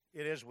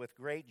It is with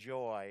great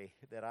joy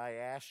that I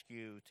ask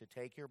you to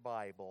take your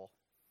Bible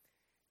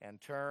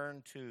and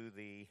turn to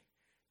the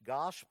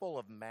Gospel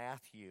of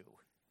Matthew.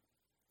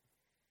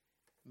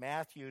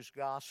 Matthew's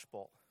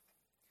Gospel.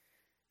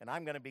 And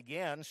I'm going to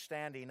begin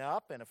standing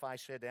up, and if I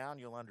sit down,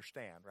 you'll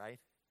understand, right?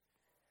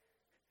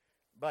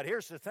 But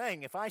here's the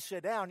thing, if I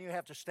sit down, you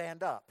have to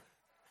stand up.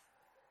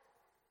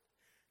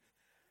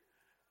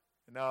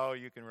 No,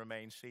 you can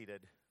remain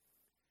seated.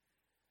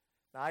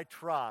 I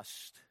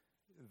trust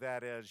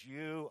that as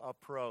you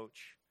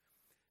approach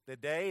the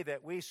day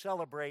that we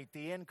celebrate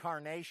the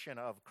incarnation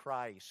of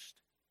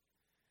Christ,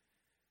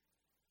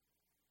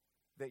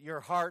 that your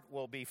heart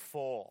will be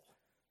full,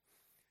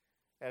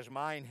 as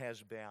mine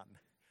has been.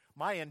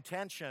 My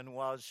intention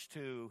was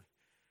to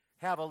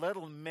have a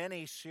little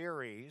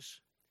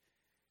mini-series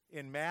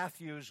in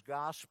Matthew's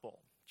Gospel,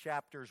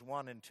 chapters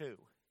 1 and 2,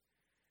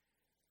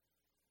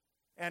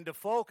 and to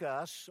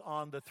focus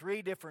on the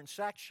three different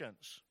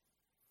sections.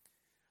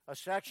 A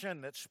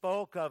section that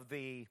spoke of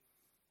the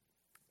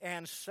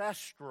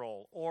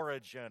ancestral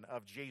origin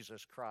of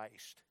Jesus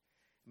Christ,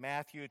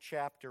 Matthew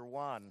chapter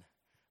 1,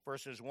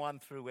 verses 1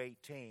 through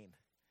 18,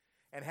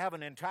 and have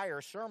an entire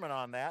sermon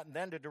on that, and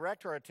then to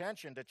direct our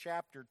attention to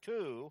chapter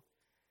 2,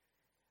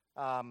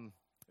 the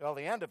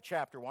end of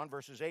chapter 1,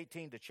 verses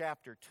 18 to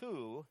chapter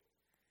 2,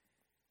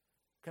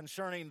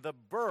 concerning the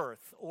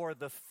birth or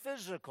the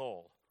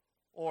physical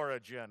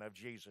origin of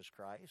Jesus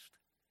Christ.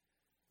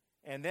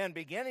 And then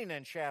beginning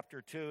in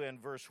chapter 2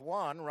 and verse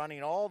 1,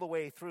 running all the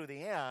way through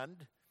the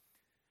end,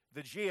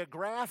 the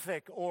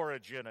geographic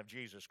origin of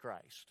Jesus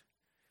Christ.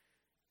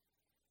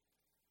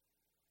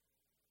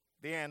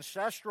 The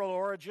ancestral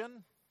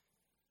origin,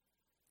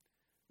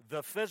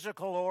 the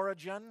physical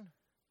origin,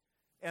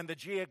 and the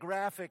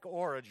geographic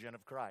origin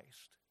of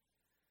Christ.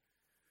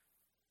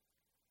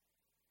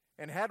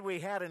 And had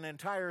we had an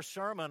entire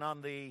sermon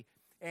on the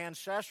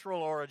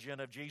ancestral origin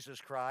of Jesus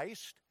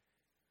Christ,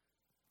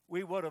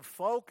 we would have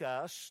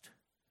focused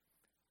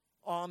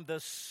on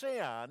the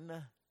sin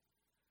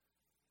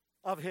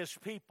of his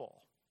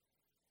people.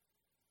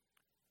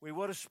 We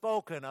would have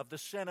spoken of the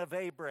sin of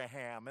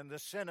Abraham and the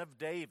sin of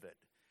David,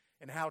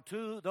 and how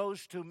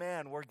those two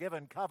men were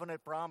given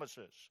covenant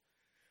promises.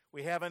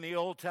 We have in the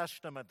Old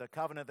Testament the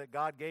covenant that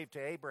God gave to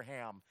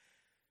Abraham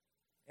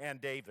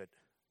and David,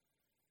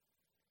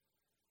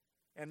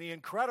 and the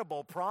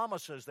incredible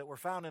promises that were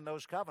found in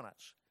those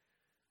covenants.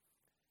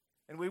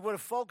 And we would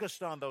have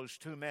focused on those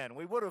two men.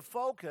 We would have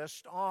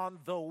focused on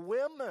the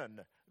women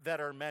that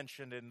are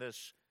mentioned in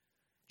this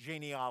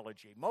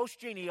genealogy. Most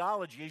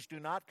genealogies do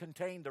not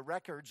contain the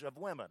records of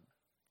women.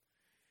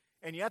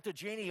 And yet the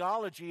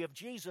genealogy of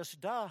Jesus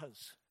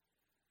does.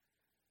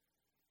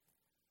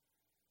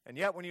 And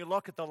yet when you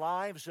look at the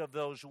lives of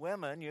those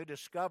women, you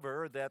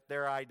discover that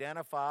they're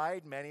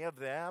identified, many of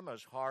them,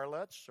 as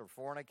harlots or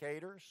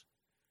fornicators.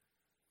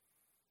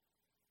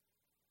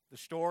 The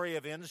story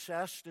of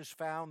incest is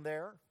found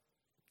there.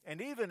 And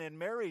even in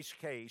Mary's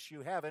case,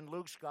 you have in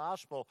Luke's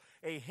gospel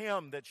a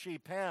hymn that she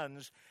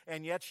pens,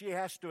 and yet she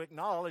has to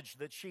acknowledge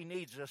that she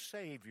needs a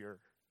Savior.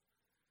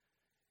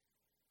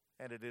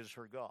 And it is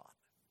her God.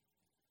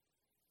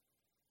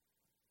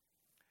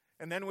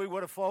 And then we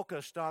would have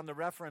focused on the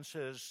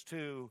references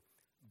to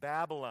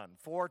Babylon.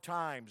 4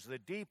 times the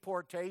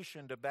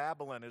deportation to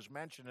Babylon is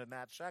mentioned in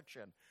that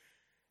section.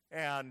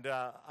 And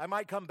I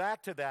might come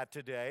back to that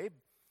today,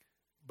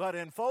 but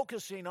in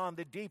focusing on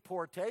the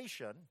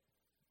deportation,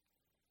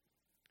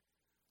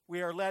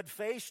 we are led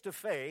face to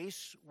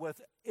face with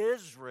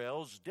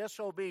Israel's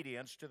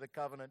disobedience to the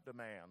covenant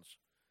demands.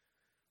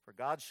 For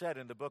God said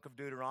in the book of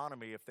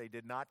Deuteronomy, if they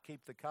did not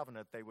keep the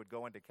covenant, they would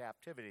go into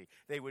captivity.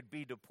 They would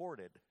be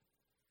deported.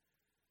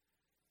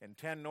 And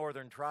 10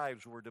 northern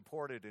tribes were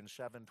deported in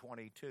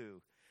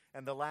 722.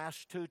 And the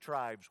last 2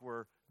 tribes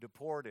were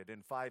deported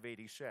in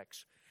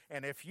 586.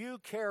 And if you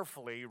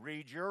carefully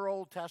read your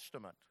Old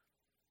Testament,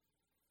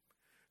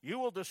 you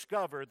will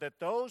discover that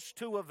those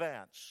 2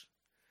 events,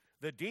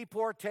 the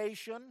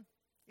deportation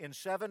in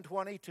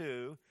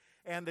 722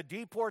 and the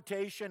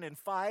deportation in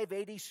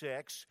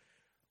 586,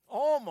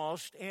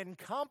 almost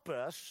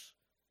encompass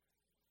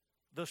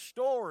the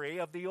story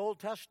of the Old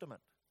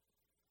Testament.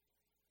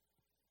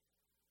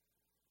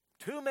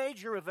 2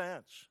 major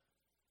events.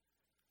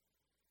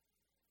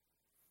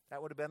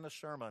 That would have been the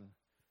sermon,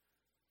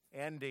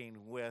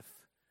 ending with,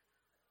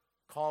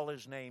 call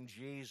his name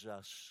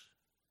Jesus,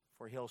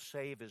 for he'll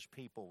save his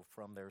people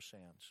from their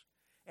sins.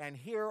 And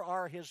here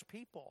are his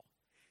people.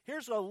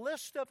 Here's a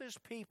list of his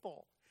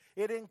people.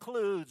 It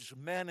includes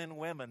men and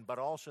women, but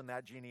also in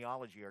that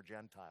genealogy are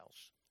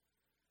Gentiles.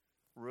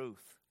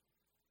 Ruth,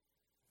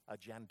 a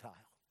Gentile.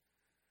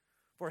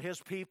 For his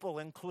people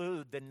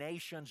include the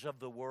nations of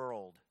the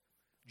world,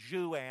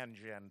 Jew and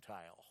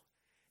Gentile.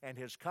 And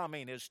his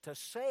coming is to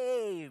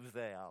save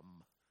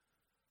them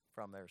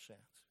from their sins.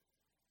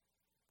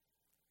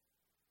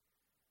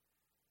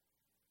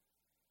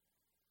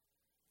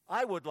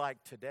 I would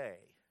like today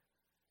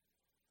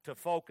to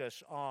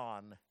focus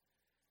on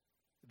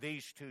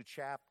these 2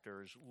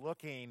 chapters,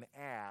 looking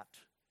at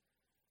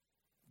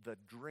the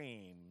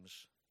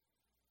dreams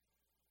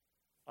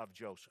of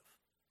Joseph.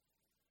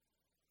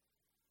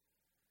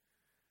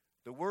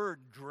 The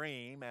word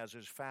dream, as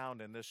is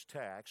found in this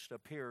text,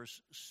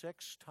 appears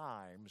 6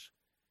 times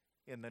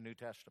in the New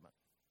Testament.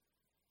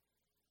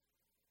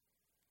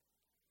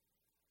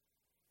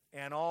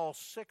 And all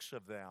 6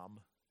 of them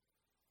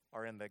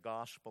are in the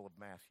Gospel of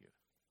Matthew.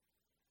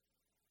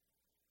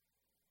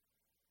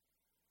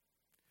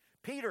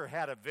 Peter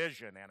had a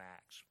vision in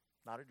Acts,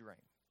 not a dream.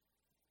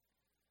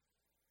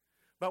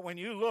 But when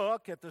you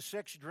look at the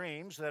 6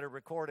 dreams that are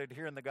recorded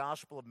here in the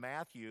Gospel of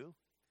Matthew,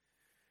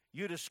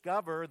 you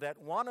discover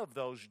that one of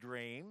those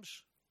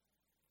dreams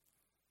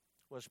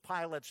was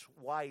Pilate's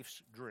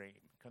wife's dream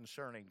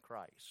concerning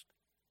Christ.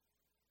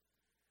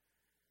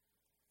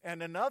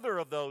 And another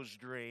of those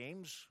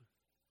dreams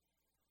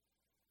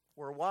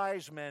were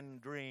wise men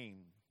dream,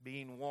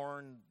 being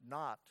warned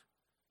not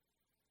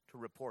to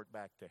report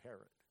back to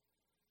Herod.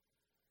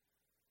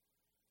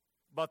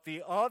 But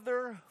the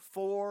other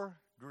 4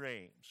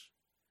 dreams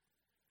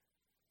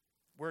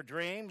were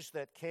dreams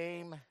that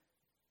came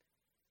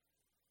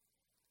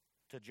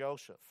to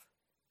Joseph.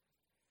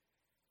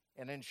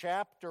 And in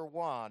chapter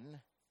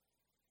 1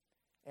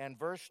 and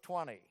verse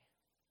 20,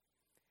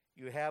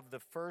 you have the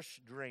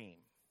first dream.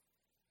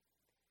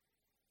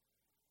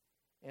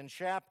 In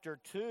chapter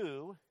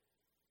 2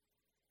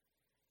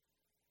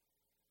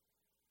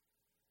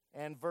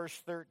 and verse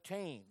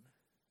 13,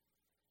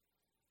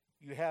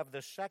 you have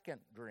the second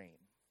dream.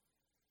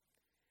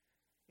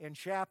 In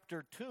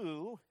chapter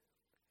 2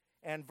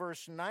 and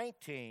verse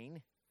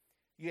 19,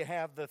 you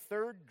have the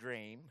third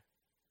dream.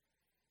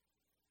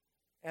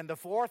 And the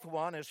fourth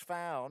one is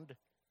found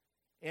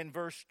in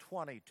verse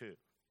 22.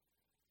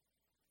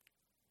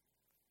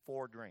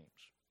 4 dreams.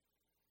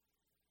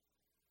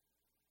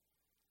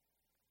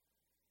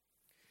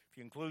 If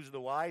you include the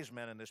wise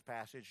men in this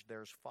passage,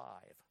 there's 5.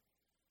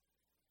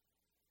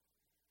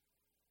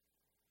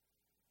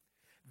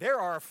 There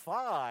are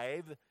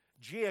 5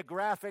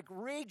 geographic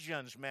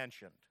regions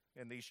mentioned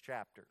in these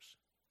chapters.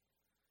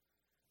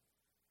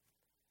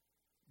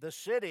 The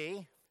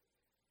city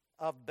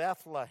of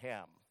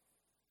Bethlehem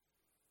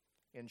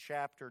in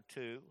chapter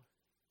 2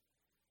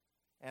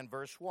 and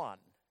verse 1,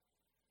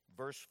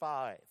 verse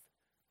 5,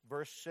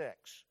 verse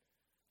 6,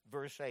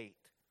 verse 8.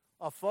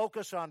 A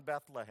focus on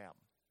Bethlehem.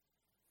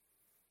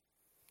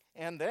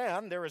 And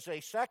then there is a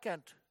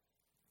second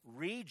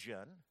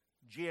region,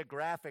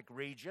 geographic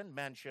region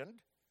mentioned,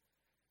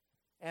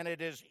 and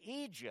it is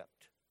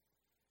Egypt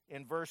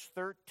in verse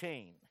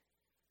 13,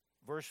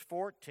 verse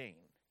 14,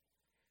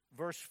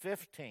 verse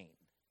 15,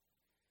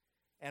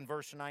 and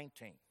verse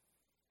 19.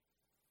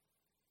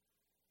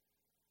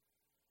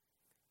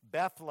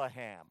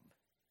 Bethlehem,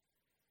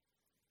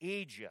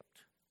 Egypt.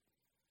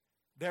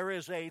 There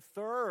is a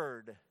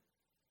third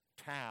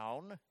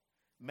town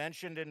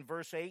mentioned in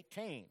verse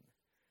 18.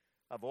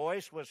 A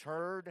voice was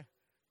heard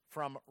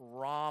from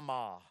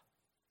Ramah.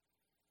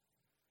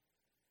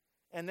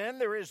 And then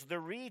there is the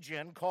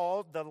region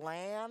called the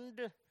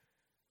land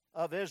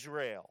of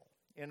Israel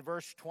in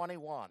verse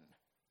 21.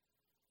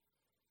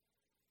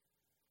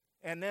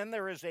 And then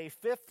there is a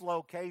 5th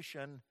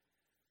location,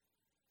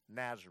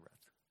 Nazareth.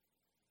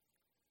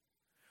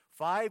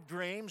 5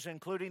 dreams,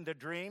 including the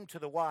dream to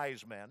the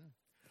wise men.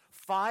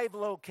 5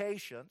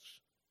 locations.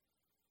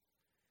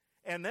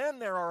 And then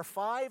there are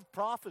 5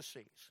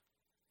 prophecies.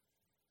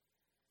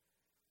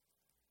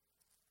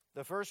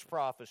 The first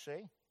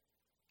prophecy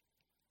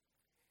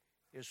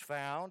is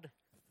found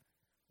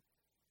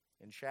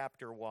in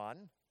chapter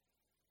 1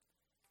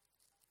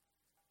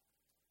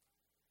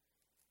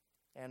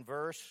 and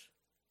verse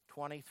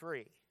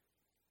 23.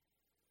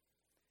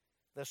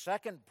 The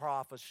second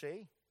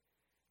prophecy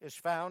is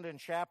found in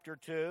chapter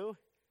 2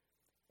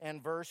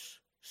 and verse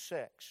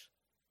 6.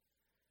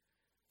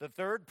 The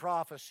third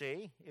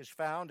prophecy is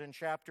found in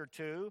chapter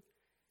 2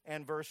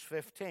 and verse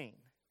 15.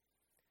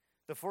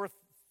 The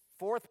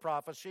fourth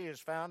prophecy is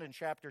found in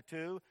chapter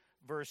 2,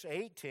 verse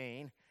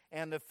 18,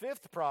 and the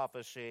 5th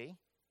prophecy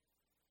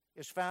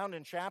is found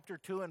in chapter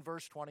 2 and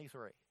verse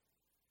 23.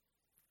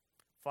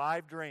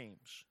 5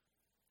 dreams,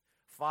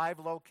 5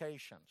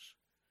 locations,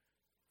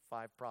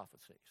 5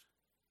 prophecies.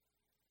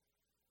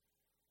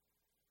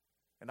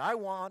 And I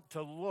want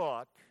to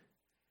look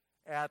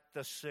at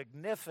the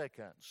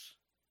significance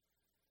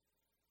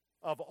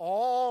of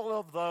all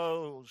of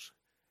those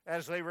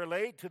as they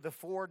relate to the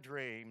 4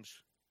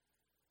 dreams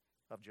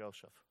of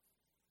Joseph.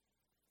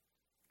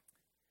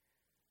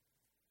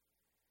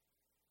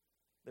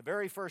 The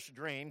very first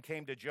dream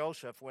came to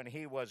Joseph when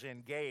he was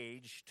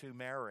engaged to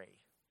Mary.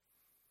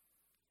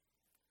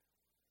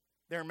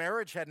 Their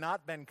marriage had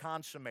not been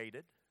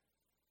consummated.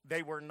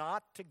 They were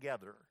not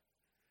together.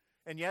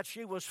 And yet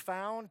she was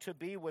found to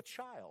be with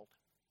child.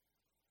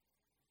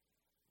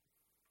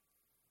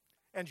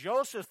 And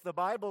Joseph, the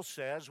Bible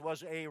says,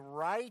 was a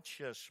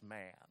righteous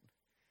man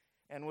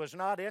and was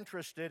not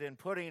interested in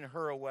putting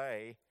her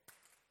away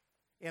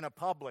in a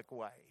public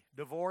way,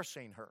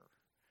 divorcing her.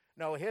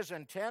 No, his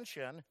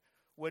intention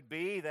would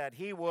be that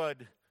he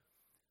would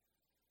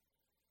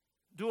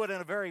do it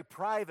in a very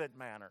private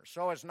manner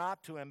so as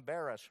not to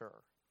embarrass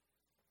her.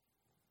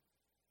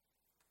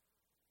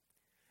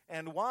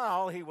 And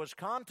while he was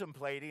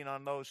contemplating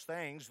on those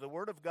things, the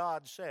Word of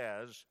God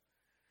says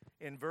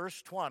in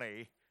verse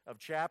 20 of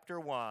chapter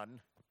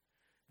 1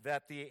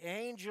 that the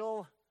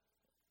angel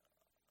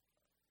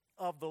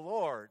of the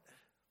Lord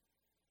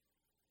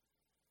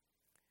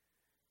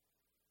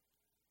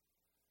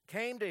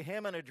came to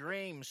him in a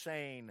dream,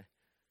 saying,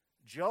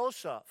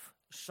 Joseph,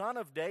 son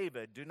of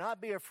David, do not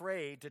be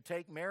afraid to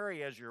take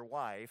Mary as your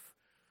wife,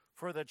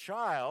 for the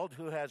child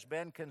who has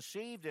been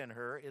conceived in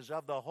her is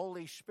of the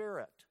Holy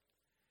Spirit.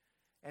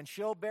 And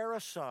she'll bear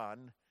a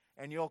son,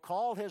 and you'll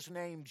call his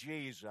name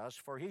Jesus,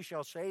 for he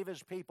shall save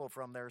his people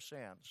from their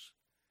sins.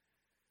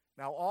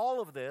 Now all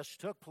of this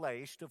took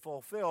place to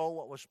fulfill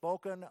what was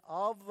spoken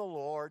of the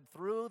Lord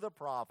through the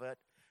prophet.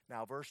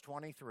 Now verse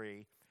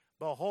 23,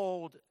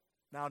 behold,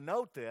 now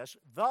note this,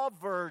 the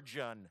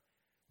virgin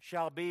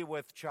shall be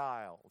with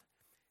child,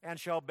 and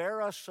shall bear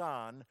a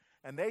son,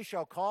 and they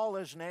shall call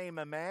his name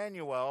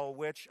Emmanuel,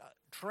 which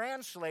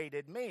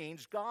translated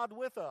means God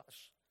with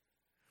us.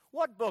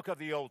 What book of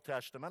the Old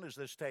Testament is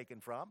this taken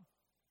from?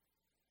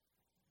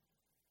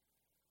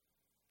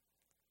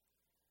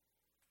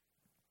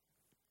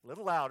 A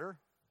little louder.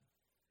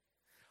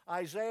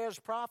 Isaiah's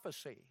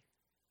prophecy.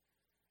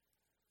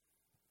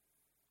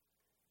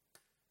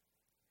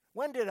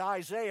 When did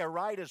Isaiah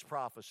write his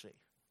prophecy?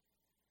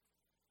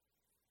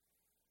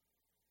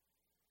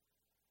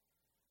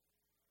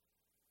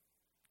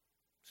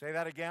 Say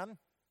that again.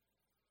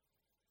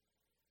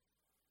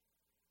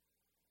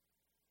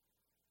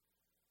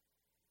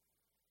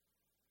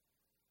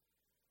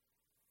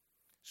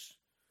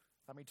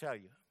 Let me tell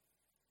you,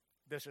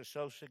 this is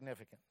so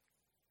significant.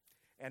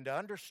 And to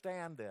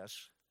understand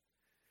this,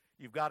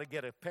 you've got to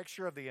get a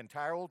picture of the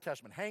entire Old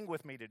Testament. Hang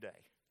with me today.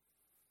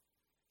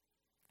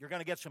 You're going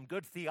to get some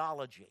good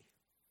theology.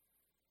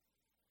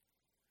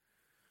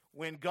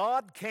 When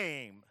God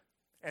came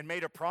and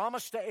made a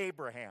promise to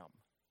Abraham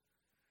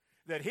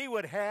that he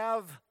would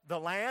have the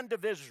land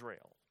of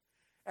Israel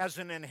as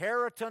an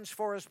inheritance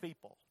for his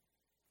people,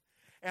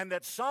 and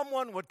that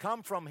someone would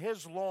come from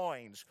his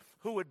loins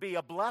who would be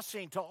a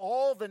blessing to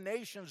all the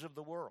nations of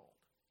the world,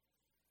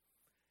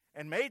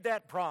 and made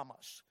that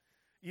promise,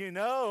 you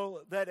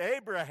know that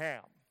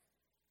Abraham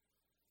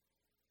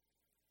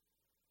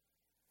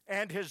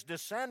and his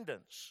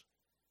descendants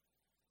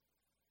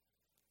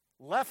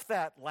left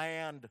that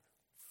land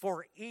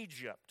for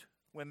Egypt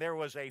when there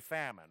was a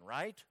famine,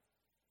 right?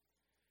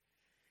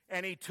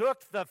 And he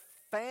took the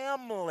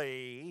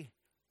family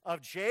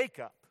of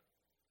Jacob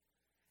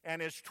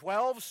and his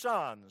 12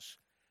 sons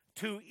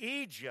to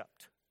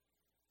Egypt.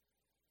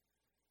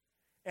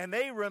 And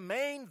they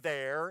remained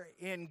there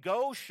in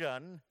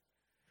Goshen,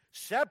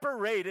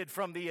 separated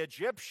from the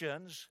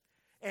Egyptians,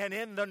 and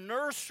in the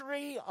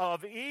nursery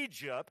of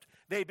Egypt,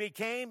 they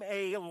became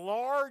a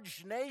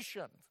large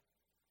nation,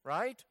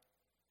 right?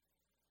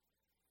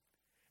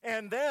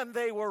 And then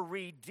they were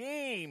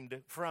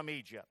redeemed from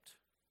Egypt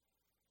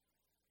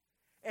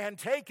and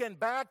taken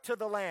back to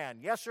the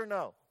land, yes or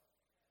no?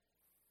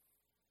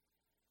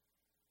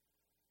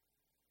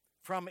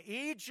 From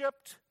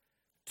Egypt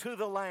to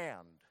the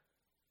land.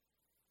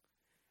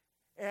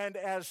 And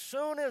as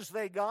soon as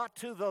they got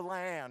to the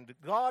land,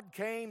 God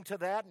came to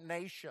that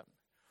nation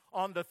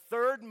on the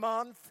third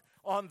month,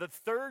 on the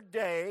third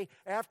day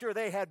after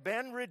they had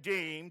been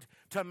redeemed,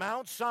 to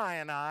Mount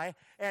Sinai.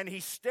 And he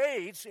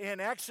states in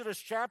Exodus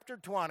chapter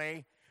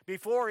 20,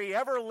 before he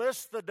ever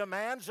lists the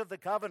demands of the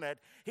covenant,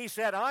 he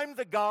said, I'm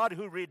the God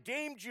who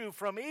redeemed you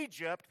from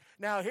Egypt.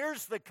 Now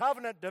here's the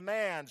covenant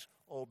demands.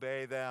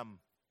 Obey them.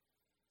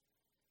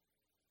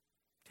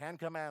 10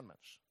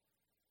 Commandments.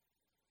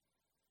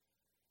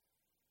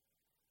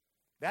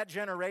 That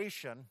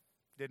generation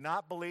did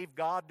not believe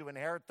God to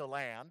inherit the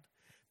land.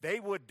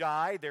 They would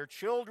die. Their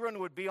children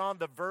would be on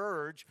the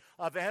verge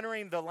of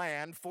entering the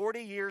land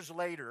 40 years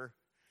later.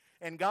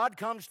 And God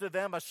comes to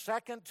them a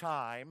second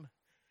time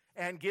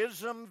and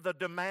gives them the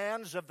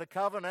demands of the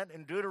covenant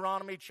in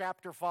Deuteronomy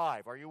chapter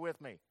 5. Are you with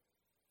me?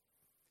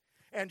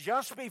 And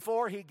just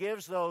before he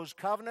gives those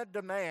covenant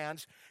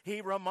demands,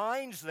 he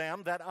reminds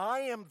them that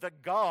I am the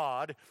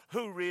God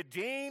who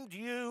redeemed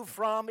you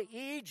from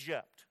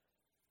Egypt.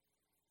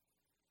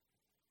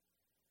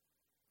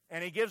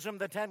 And he gives them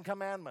the 10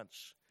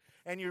 Commandments.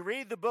 And you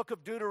read the book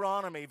of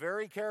Deuteronomy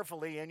very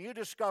carefully, and you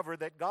discover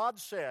that God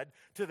said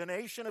to the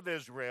nation of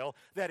Israel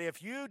that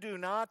if you do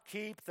not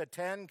keep the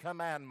 10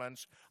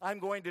 Commandments, I'm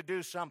going to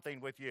do something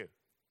with you.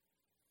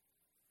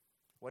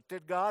 What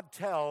did God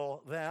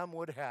tell them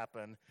would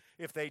happen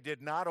if they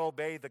did not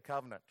obey the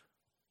covenant?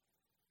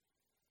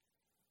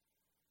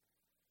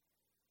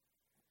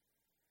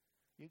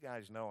 You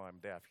guys know I'm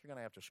deaf. You're going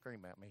to have to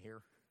scream at me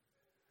here.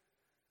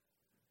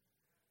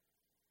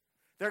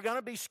 They're going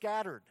to be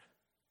scattered.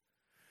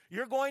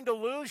 You're going to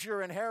lose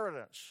your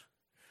inheritance.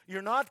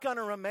 You're not going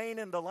to remain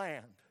in the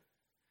land.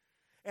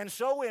 And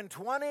so in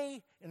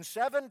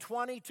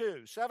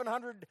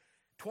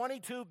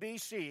 722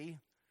 BC,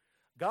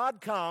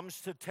 God comes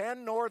to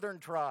 10 northern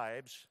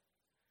tribes,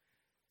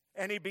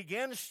 and he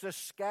begins to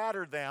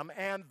scatter them.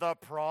 And the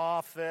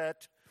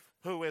prophet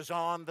who is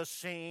on the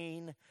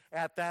scene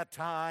at that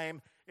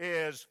time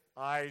is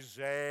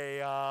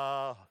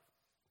Isaiah.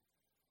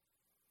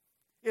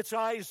 It's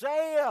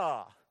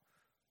Isaiah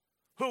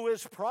who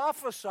is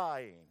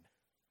prophesying.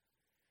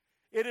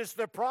 It is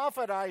the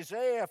prophet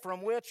Isaiah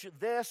from which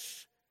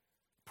this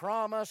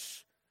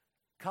promise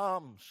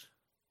comes.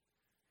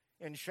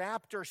 In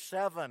chapter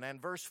 7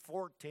 and verse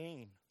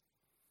 14,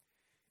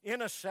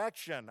 in a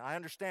section, I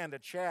understand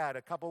that Chad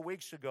a couple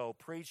weeks ago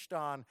preached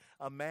on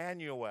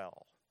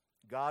Emmanuel,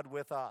 God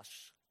with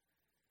us.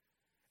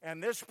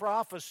 And this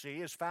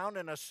prophecy is found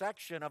in a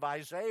section of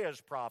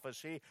Isaiah's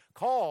prophecy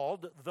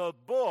called the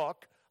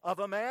Book of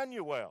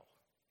Emmanuel.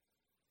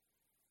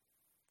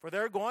 For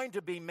there are going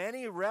to be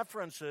many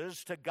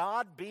references to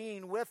God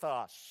being with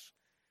us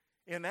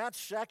in that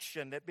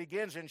section that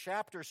begins in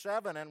chapter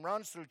 7 and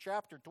runs through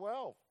chapter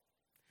 12.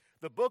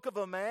 The Book of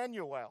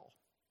Emmanuel.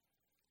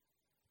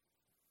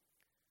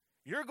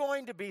 You're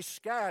going to be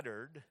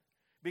scattered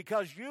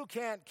because you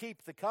can't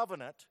keep the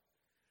covenant,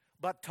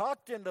 but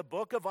tucked in the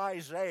book of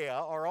Isaiah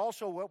are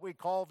also what we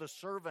call the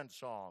servant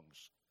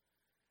songs.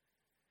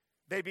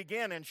 They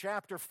begin in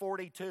chapter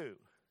 42.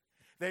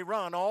 They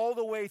run all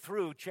the way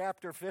through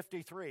chapter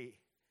 53.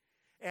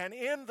 And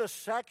in the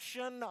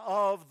section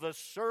of the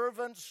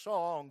servant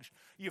songs,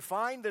 you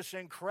find this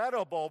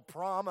incredible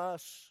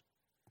promise.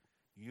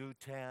 You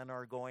 10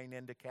 are going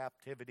into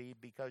captivity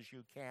because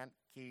you can't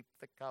keep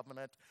the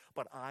covenant,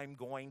 but I'm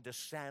going to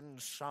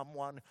send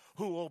someone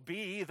who will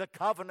be the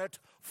covenant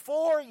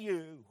for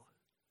you.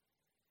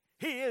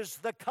 He is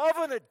the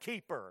covenant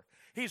keeper.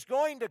 He's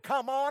going to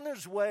come on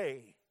his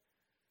way.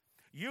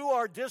 You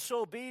are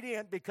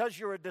disobedient because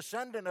you're a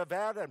descendant of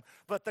Adam,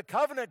 but the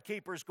covenant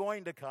keeper is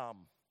going to come.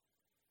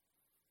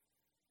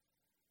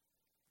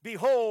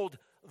 Behold,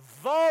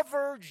 the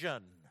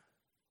virgin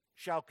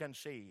shall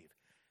conceive.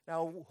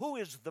 Now, who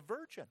is the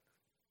virgin?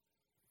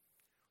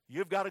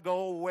 You've got to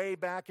go way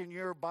back in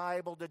your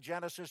Bible to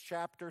Genesis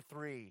chapter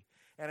 3.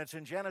 And it's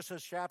in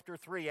Genesis chapter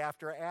 3,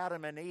 after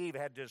Adam and Eve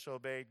had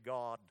disobeyed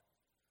God,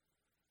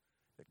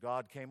 that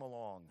God came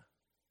along.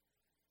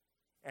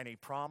 And he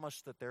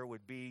promised that there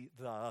would be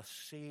the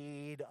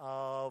seed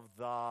of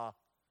the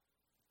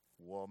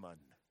woman,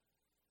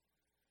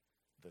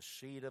 the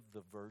seed of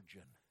the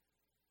virgin.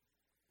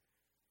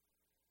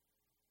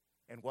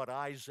 And what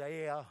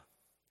Isaiah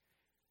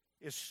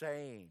is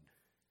saying,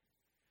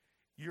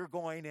 you're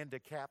going into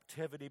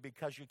captivity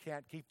because you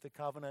can't keep the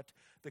covenant.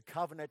 The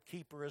covenant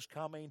keeper is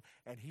coming,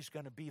 and he's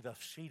going to be the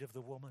seed of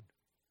the woman.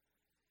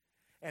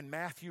 And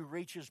Matthew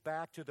reaches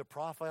back to the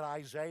prophet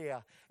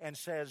Isaiah and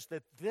says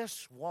that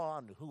this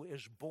one who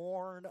is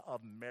born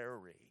of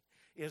Mary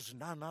is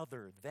none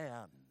other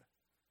than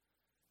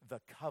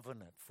the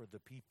covenant for the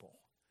people,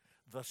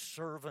 the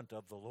servant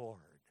of the Lord,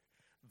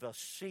 the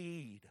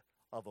seed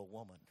of a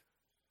woman.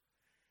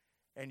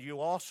 And you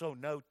also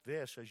note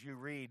this as you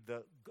read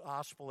the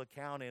gospel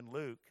account in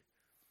Luke,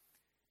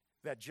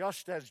 that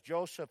just as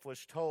Joseph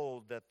was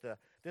told that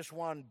this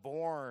one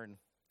born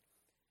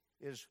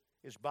is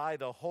by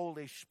the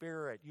Holy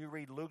Spirit. You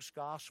read Luke's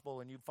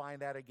gospel and you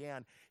find that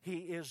again. He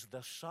is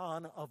the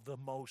Son of the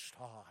Most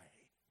High.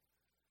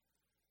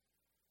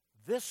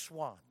 This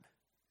one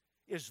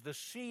is the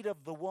seed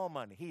of the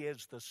woman. He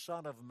is the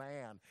Son of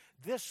Man.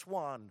 This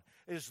one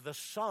is the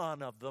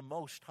Son of the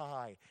Most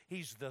High.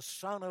 He's the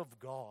Son of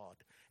God.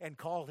 And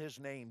call his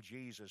name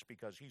Jesus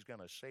because he's going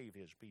to save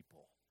his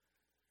people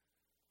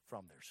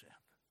from their sin.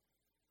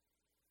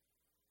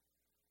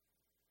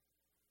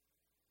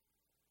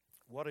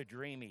 What a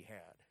dream he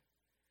had.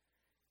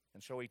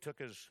 And so he took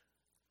his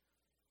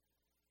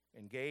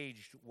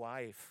engaged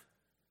wife,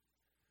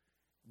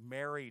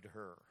 married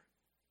her,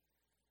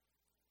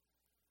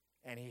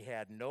 and he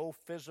had no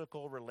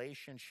physical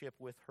relationship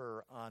with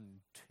her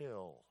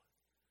until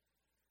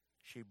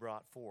she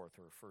brought forth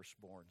her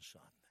firstborn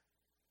son.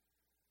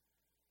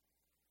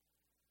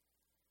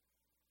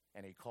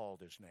 And he called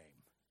his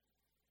name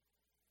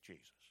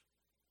Jesus.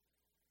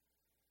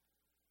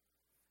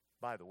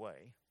 By the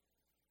way,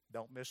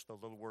 don't miss the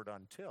little word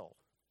until.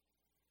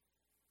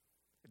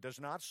 It does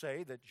not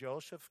say that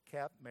Joseph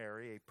kept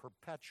Mary a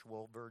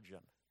perpetual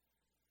virgin.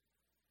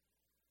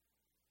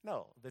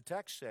 No, the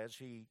text says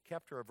he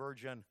kept her a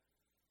virgin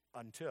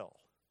until.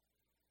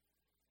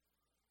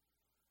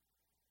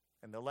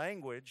 And the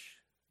language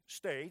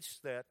states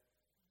that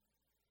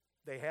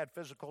they had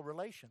physical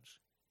relations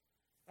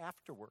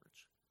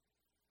afterwards.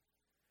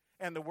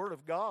 And the Word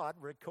of God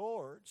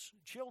records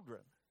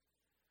children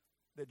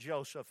that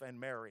Joseph and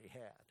Mary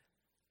had.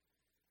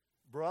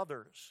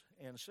 Brothers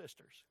and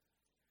sisters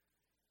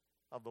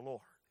of the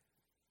Lord.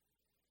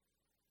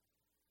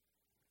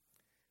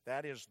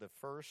 That is the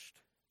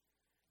first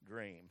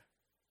dream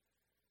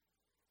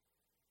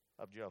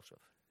of Joseph.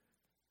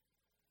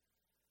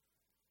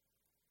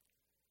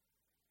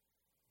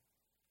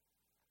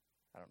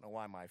 I don't know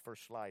why my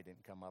first slide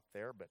didn't come up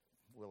there, but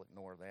we'll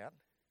ignore that.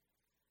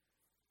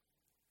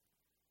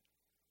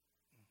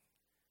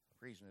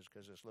 The reason is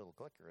because this little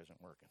clicker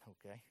isn't working,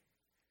 okay?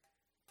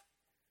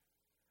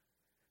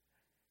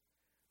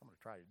 I'm going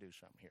to try to do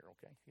something here,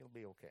 okay? It'll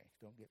be okay.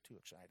 Don't get too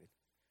excited.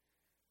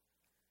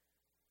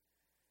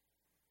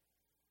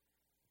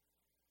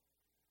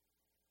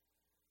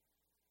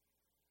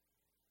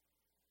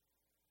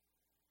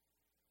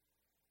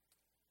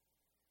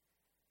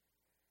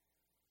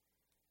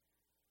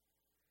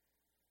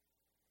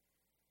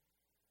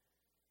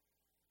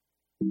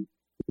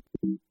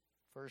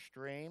 First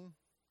dream,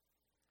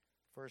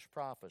 first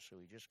prophecy.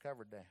 We just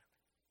covered that.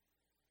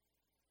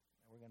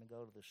 Now we're going to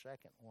go to the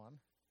second one,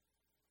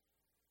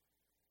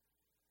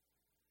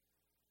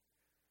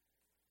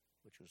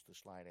 which was the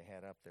slide I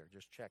had up there.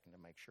 Just checking to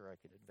make sure I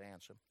could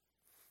advance them.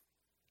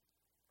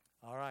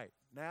 All right,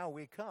 now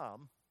we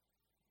come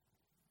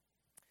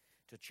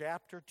to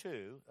chapter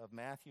 2 of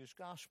Matthew's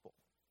Gospel,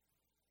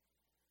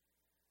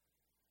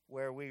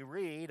 where we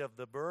read of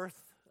the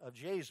birth of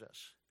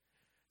Jesus.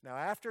 Now,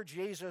 after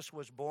Jesus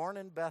was born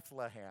in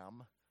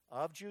Bethlehem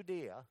of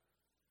Judea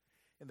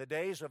in the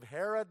days of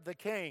Herod the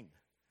king,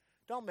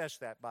 don't miss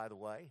that, by the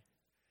way.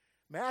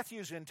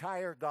 Matthew's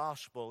entire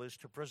gospel is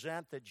to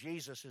present that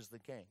Jesus is the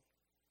king.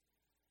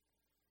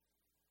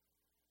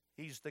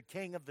 He's the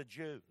king of the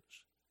Jews.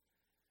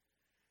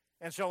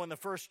 And so in the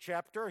first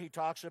chapter, he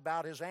talks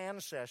about his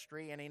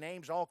ancestry, and he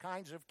names all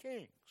kinds of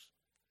kings.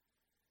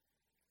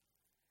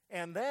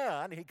 And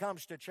then he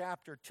comes to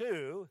chapter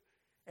 2,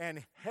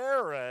 and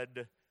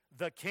Herod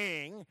the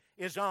king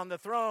is on the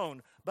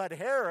throne. But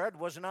Herod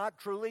was not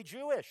truly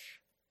Jewish.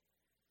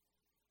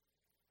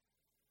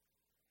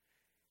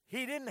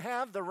 He didn't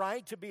have the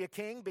right to be a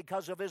king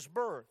because of his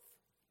birth.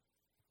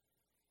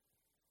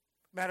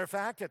 Matter of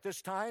fact, at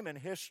this time in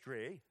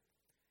history,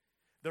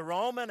 the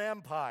Roman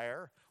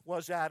Empire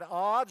was at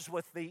odds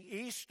with the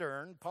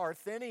Eastern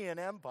Parthian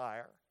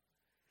Empire,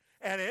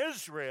 and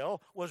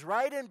Israel was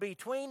right in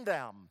between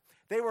them.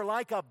 They were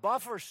like a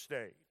buffer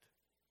state.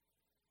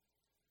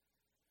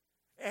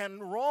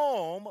 And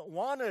Rome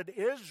wanted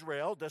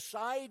Israel to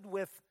side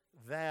with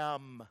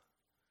them.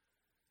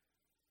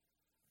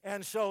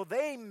 And so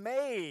they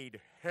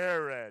made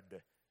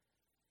Herod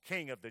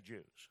king of the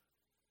Jews,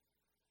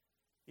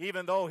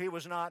 even though he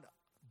was not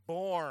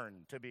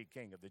born to be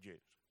king of the Jews.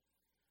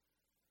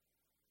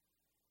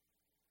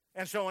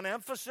 And so an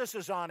emphasis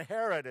is on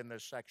Herod in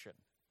this section.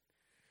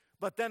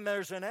 But then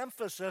there's an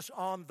emphasis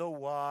on the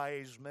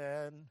wise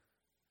men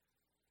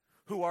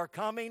who are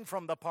coming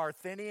from the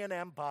Parthian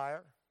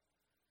Empire.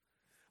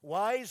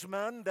 Wise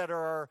men that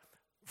are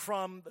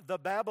from the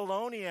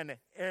Babylonian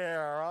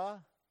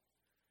era.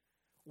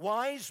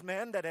 Wise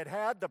men that had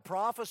had the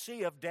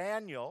prophecy of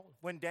Daniel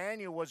when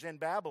Daniel was in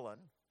Babylon.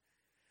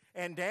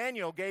 And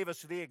Daniel gave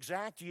us the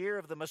exact year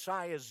of the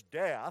Messiah's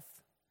death,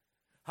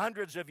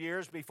 hundreds of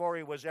years before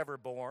he was ever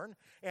born.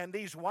 And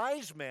these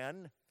wise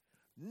men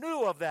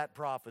knew of that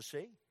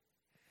prophecy.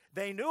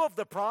 They knew of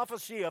the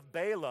prophecy of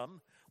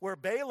Balaam, where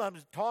Balaam,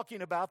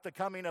 talking about the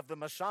coming of the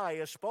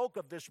Messiah, spoke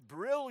of this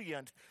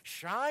brilliant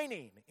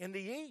shining in the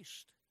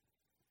east.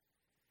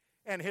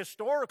 And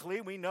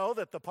historically, we know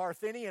that the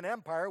Parthian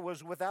Empire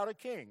was without a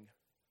king.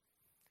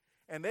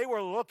 And they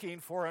were looking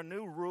for a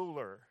new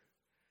ruler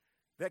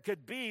that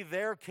could be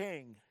their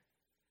king.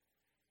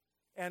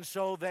 And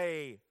so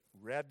they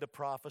read the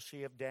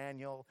prophecy of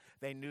Daniel.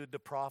 They knew the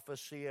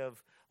prophecy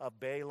of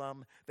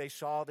Balaam. They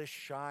saw this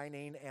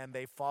shining, and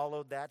they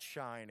followed that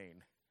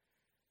shining.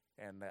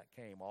 And that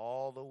came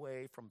all the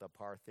way from the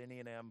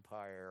Parthian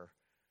Empire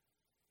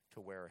to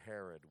where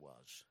Herod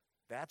was.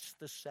 That's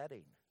the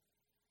setting.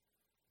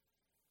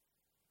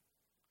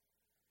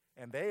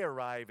 And they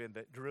arrive in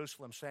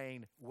Jerusalem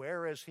saying,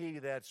 where is he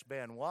that's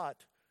been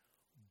what?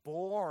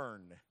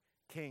 Born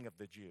king of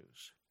the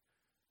Jews.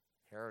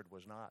 Herod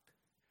was not.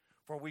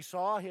 For we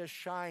saw his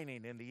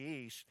shining in the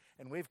east,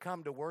 and we've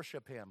come to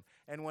worship him.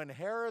 And when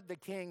Herod the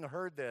king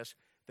heard this,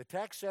 the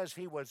text says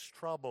he was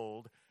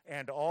troubled,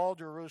 and all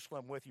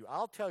Jerusalem with you.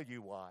 I'll tell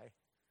you why.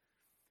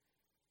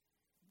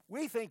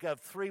 We think of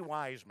three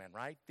wise men,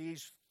 right?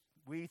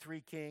 We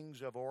three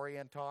kings of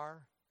Orient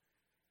are.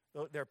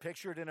 They're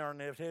pictured in our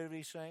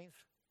nativity scenes.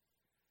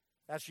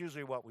 That's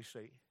usually what we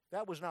see.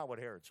 That was not what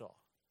Herod saw.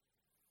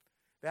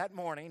 That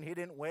morning, he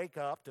didn't wake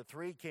up to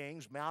three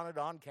kings mounted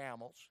on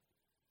camels.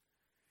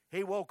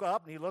 He woke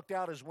up and he looked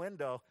out his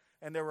window,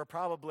 and there were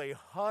probably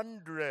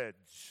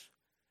hundreds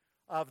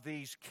of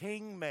these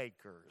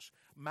kingmakers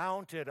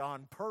mounted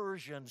on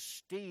Persian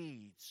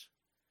steeds.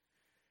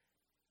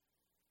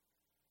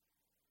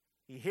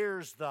 He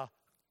hears the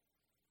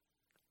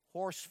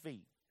horse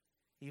feet.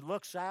 He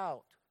looks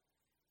out.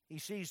 He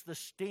sees the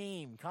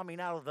steam coming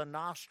out of the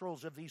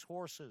nostrils of these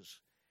horses.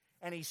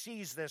 And he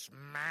sees this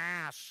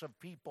mass of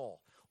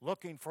people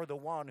looking for the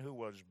one who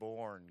was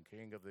born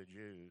King of the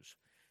Jews.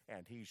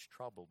 And he's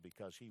troubled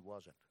because he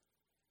wasn't.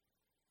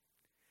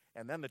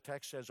 And then the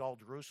text says all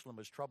Jerusalem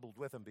is troubled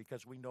with him,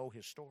 because we know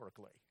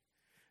historically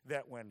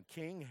that when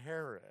King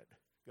Herod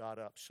got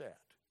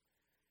upset,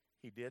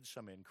 he did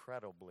some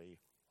incredibly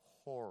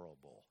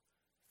horrible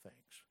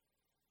things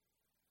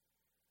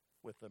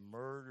with the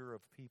murder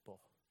of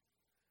people.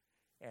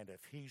 And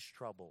if he's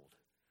troubled,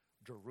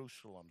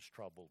 Jerusalem's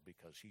troubled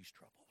because he's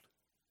troubled.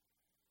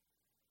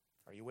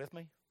 Are you with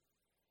me?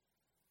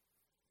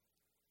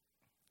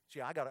 See,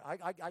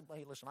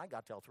 hey, listen, I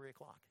got till 3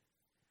 o'clock,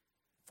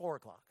 4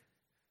 o'clock.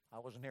 I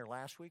wasn't here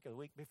last week or the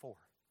week before.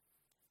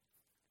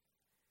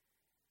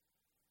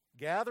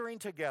 Gathering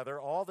together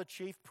all the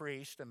chief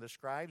priests and the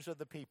scribes of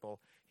the people,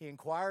 he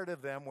inquired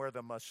of them where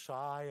the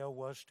Messiah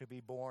was to be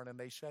born. And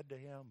they said to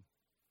him,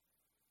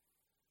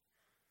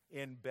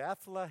 in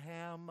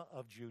Bethlehem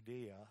of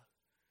Judea,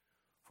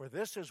 for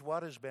this is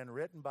what has been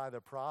written by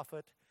the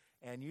prophet,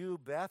 and you,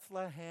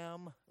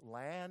 Bethlehem,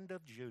 land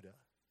of Judah,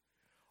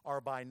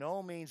 are by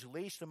no means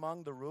least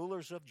among the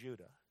rulers of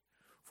Judah.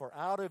 For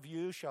out of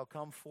you shall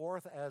come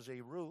forth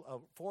a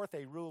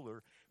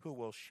ruler who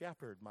will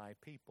shepherd my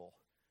people,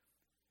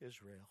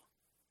 Israel.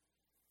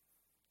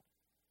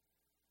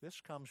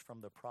 This comes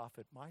from the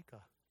prophet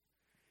Micah.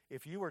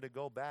 If you were to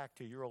go back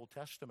to your Old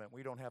Testament,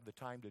 we don't have the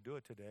time to do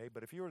it today,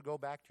 but if you were to go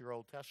back to your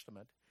Old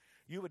Testament,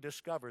 you would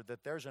discover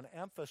that there's an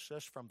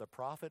emphasis from the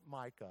prophet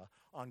Micah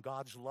on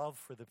God's love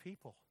for the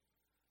people,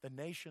 the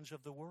nations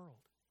of the world.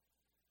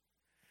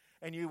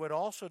 And you would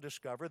also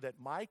discover that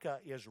Micah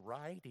is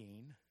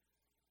writing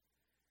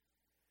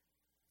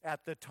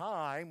at the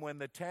time when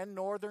the 10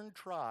 northern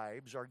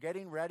tribes are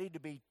getting ready to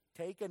be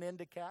taken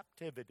into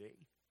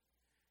captivity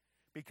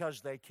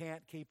because they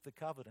can't keep the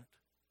covenant.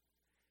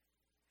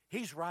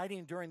 He's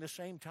writing during the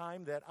same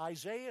time that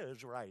Isaiah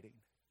is writing.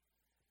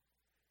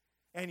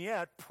 And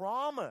yet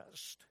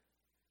promised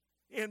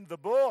in the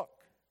book,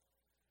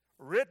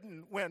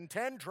 written when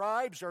 10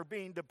 tribes are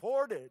being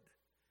deported,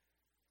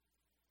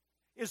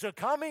 is a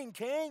coming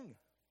king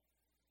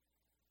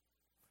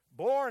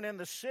born in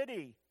the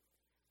city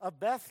of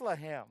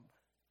Bethlehem.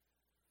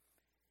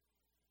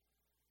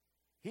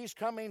 He's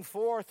coming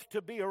forth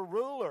to be a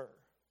ruler.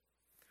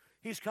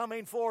 He's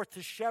coming forth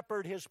to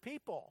shepherd his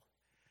people.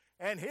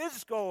 And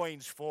his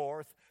goings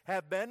forth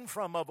have been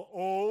from of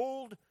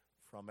old,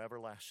 from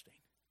everlasting.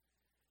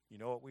 You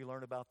know what we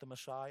learn about the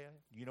Messiah?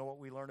 You know what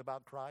we learn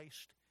about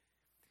Christ?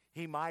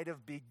 He might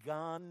have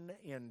begun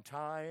in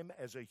time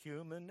as a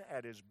human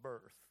at his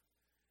birth,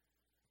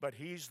 but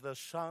he's the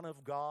Son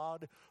of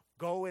God.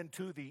 Go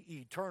into the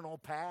eternal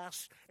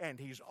past, and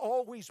he's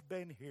always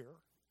been here.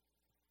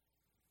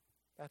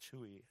 That's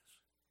who he is.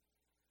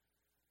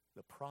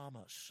 The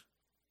promise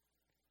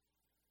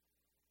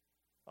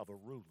of a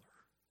ruler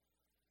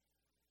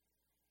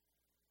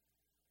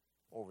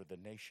over the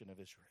nation of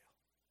Israel.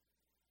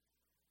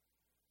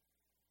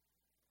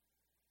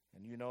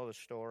 And you know the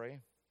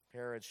story.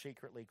 Herod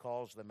secretly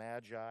calls the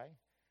Magi.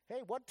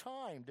 Hey, what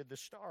time did the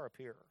star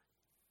appear?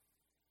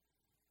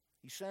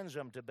 He sends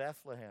them to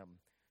Bethlehem.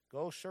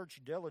 Go search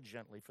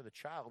diligently for the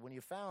child. When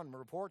you found him,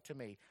 report to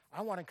me.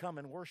 I want to come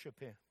and worship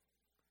him.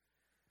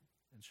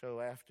 And so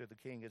after the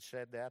king had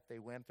said that, they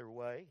went their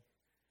way.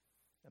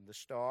 And the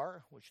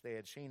star, which they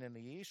had seen in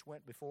the east,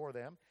 went before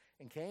them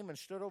and came and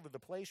stood over the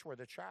place where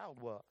the child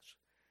was.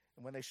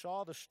 And when they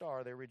saw the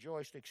star, they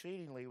rejoiced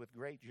exceedingly with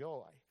great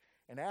joy.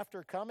 And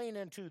after coming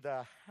into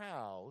the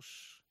house,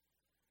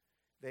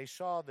 they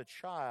saw the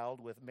child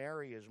with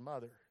Mary his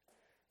mother.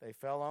 They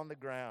fell on the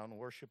ground,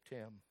 worshipped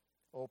him,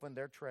 opened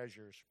their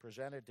treasures,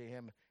 presented to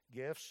him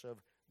gifts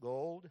of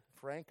gold,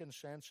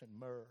 frankincense, and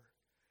myrrh.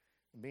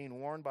 And being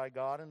warned by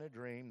God in a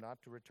dream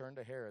not to return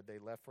to Herod, they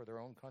left for their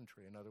own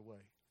country another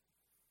way.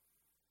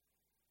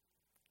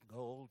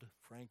 Gold,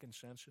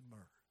 frankincense, and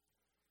myrrh.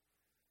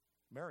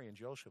 Mary and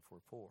Joseph were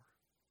poor.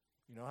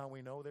 You know how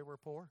we know they were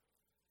poor?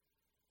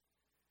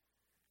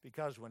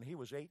 Because when he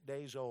was 8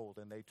 days old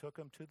and they took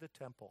him to the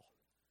temple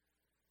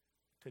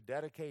to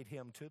dedicate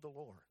him to the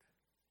Lord,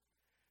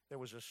 there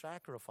was a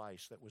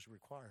sacrifice that was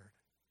required.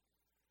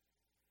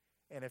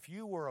 And if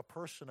you were a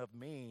person of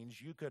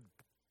means, you could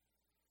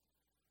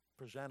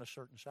present a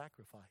certain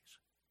sacrifice.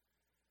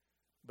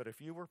 But if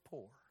you were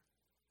poor,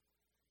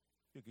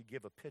 you could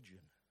give a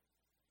pigeon.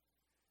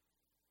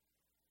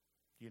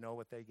 Do you know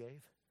what they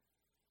gave?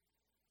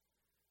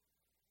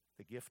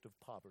 The gift of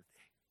poverty.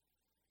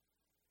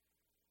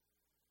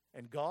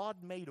 And God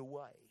made a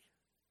way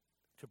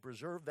to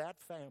preserve that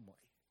family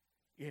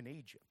in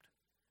Egypt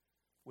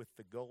with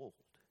the gold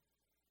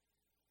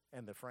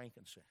and the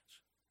frankincense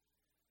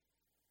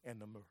and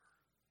the myrrh.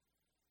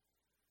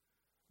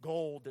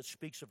 Gold that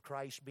speaks of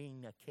Christ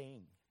being a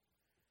king.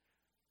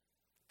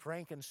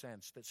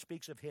 Frankincense that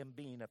speaks of him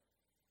being a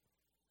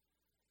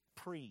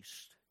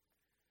priest.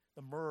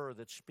 The myrrh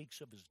that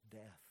speaks of his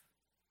death.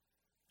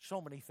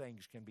 So many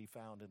things can be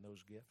found in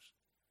those gifts.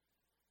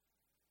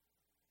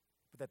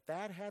 But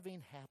that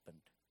having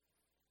happened,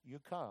 you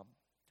come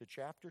to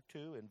chapter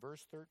 2 and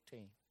verse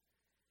 13.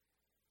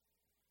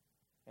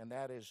 And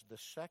that is the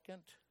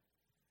second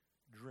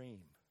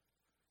dream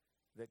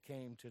that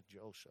came to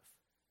Joseph.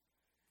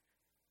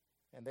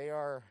 And they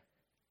are,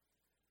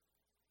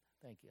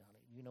 thank you,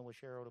 honey. You know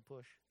which arrow to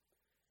push?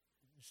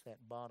 It's that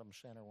bottom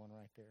center one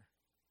right there.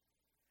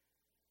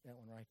 That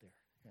one right there.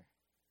 Here.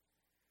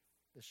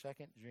 The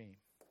second dream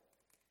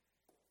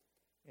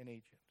in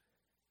Egypt.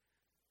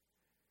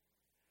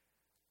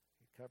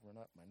 You're covering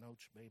up my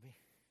notes, baby.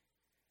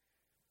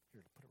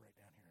 Here, put it right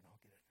down here and I'll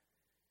get it.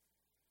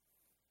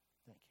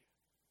 Thank you.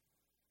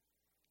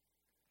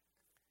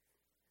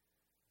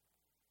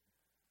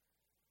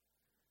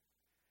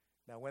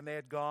 Now when they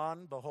had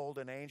gone, behold,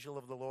 an angel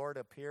of the Lord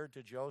appeared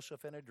to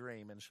Joseph in a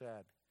dream and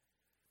said,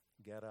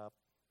 Get up,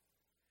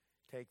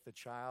 take the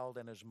child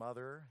and his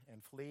mother,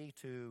 and flee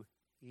to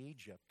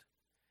Egypt,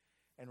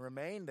 and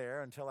remain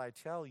there until I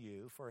tell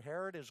you, for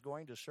Herod is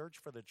going to search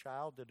for the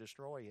child to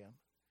destroy him.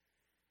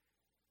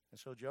 And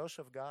so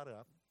Joseph got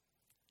up,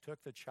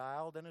 took the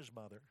child and his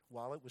mother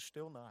while it was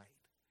still night,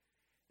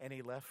 and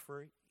he left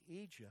for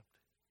Egypt.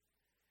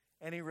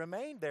 And he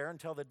remained there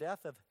until the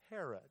death of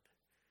Herod.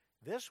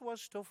 This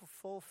was to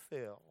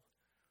fulfill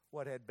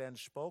what had been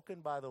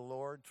spoken by the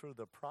Lord through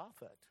the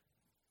prophet.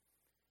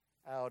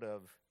 Out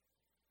of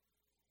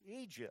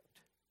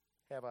Egypt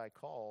have I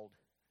called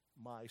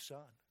my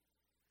son.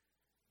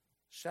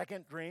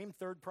 Second dream,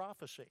 third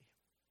prophecy.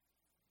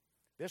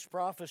 This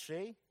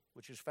prophecy,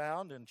 which is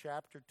found in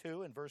chapter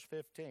 2 and verse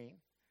 15,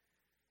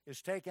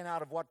 is taken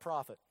out of what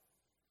prophet?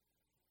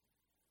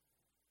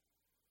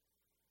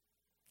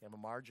 You have a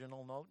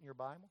marginal note in your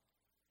Bible?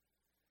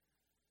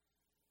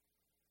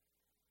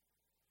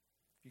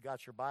 If you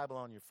got your Bible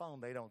on your phone,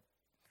 they don't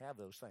have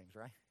those things,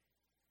 right?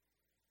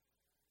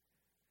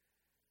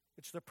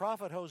 It's the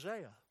prophet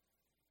Hosea.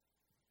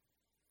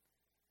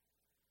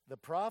 The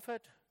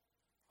prophet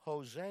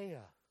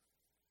Hosea.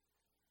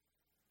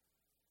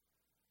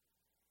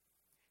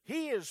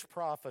 He is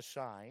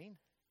prophesying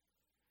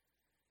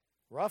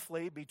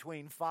roughly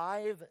between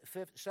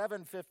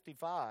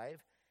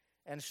 755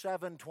 and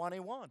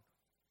 721.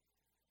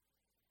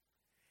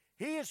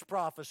 He is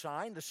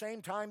prophesying the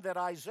same time that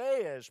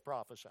Isaiah is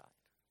prophesying,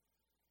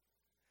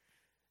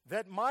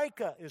 that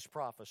Micah is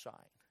prophesying.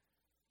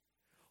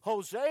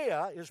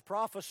 Hosea is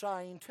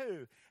prophesying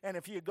too. And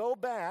if you go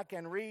back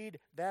and read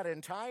that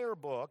entire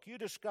book, you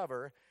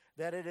discover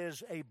that it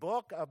is a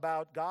book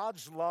about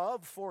God's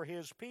love for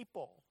his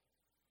people.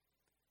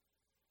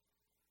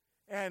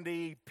 And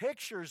he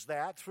pictures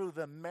that through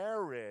the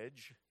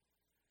marriage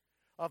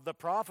of the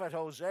prophet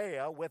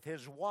Hosea with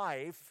his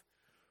wife,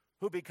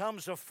 who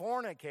becomes a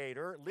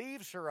fornicator,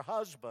 leaves her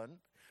husband,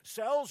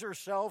 sells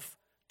herself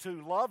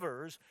to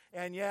lovers,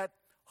 and yet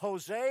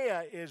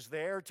Hosea is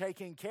there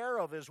taking care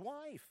of his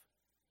wife.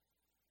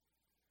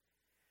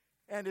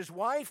 And his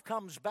wife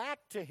comes back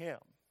to him.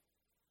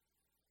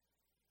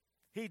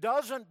 He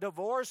doesn't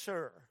divorce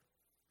her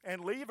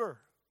and leave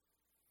her.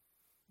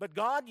 But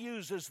God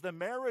uses the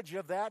marriage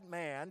of that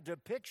man to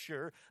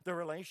picture the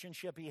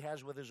relationship he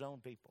has with his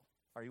own people.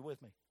 Are you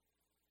with me?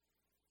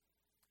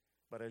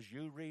 But as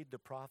you read the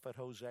prophet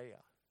Hosea,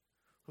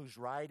 who's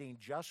writing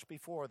just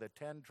before the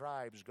 10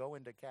 tribes go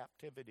into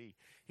captivity,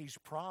 he's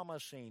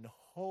promising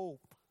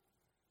hope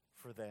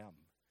for them.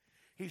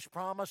 He's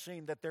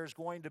promising that there's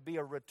going to be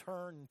a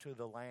return to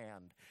the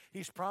land.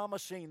 He's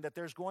promising that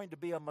there's going to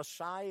be a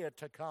Messiah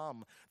to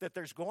come, that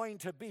there's going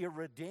to be a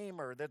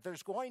Redeemer, that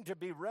there's going to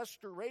be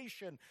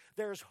restoration.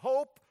 There's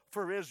hope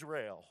for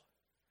Israel.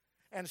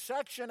 And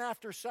section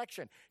after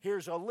section,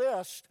 here's a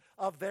list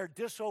of their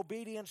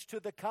disobedience to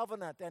the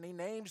covenant, and he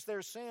names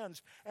their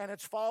sins, and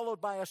it's followed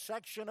by a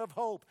section of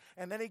hope.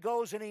 And then he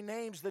goes and he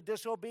names the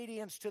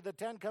disobedience to the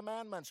 10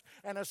 Commandments,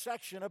 and a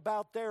section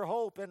about their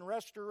hope and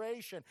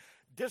restoration.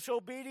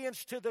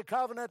 Disobedience to the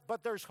covenant,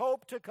 but there's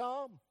hope to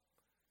come.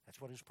 That's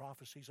what his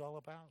prophecy's all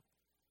about.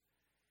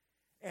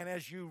 And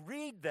as you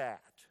read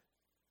that,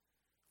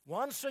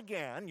 once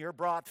again, you're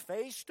brought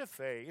face to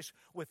face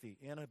with the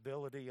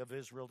inability of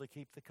Israel to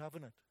keep the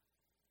covenant.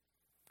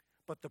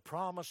 But the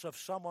promise of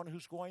someone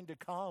who's going to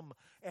come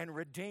and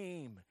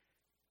redeem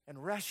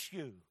and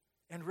rescue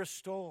and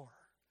restore.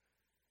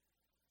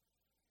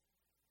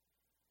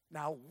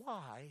 Now,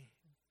 why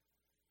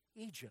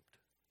Egypt?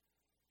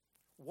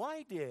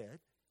 Why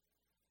did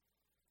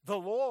the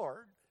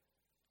Lord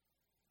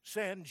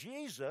send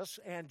Jesus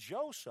and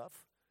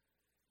Joseph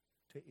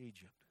to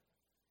Egypt?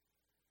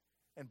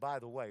 And by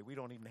the way, we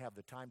don't even have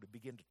the time to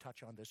begin to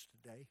touch on this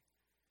today.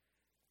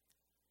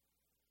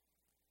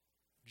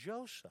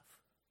 Joseph,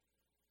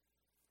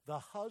 the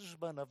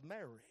husband of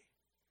Mary,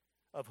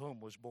 of whom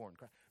was born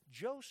Christ.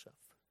 Joseph.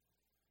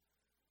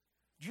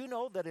 Do you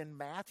know that in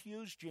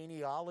Matthew's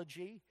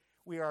genealogy,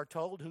 we are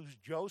told who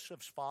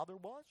Joseph's father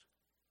was?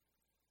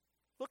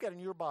 Look at it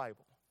in your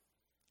Bible.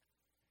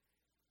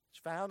 It's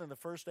found in the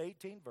first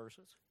 18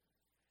 verses.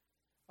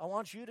 I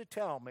want you to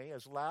tell me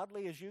as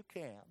loudly as you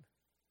can,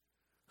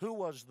 who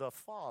was the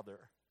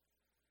father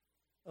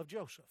of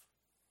Joseph?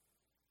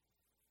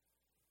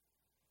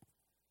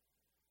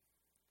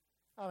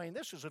 I mean,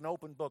 this is an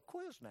open book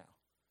quiz now.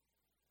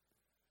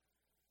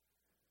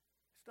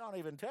 It's not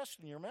even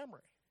testing your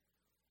memory.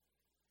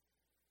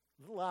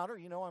 A little louder,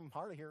 you know I'm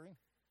hard of hearing.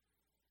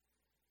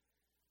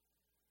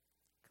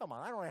 Come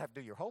on, I don't have to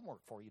do your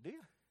homework for you, do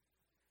you?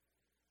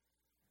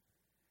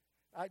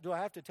 Do I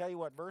have to tell you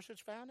what verse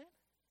it's found in?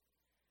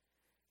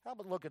 How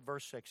about look at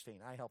verse 16?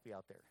 I help you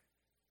out there.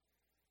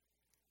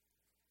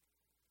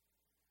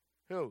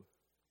 Who?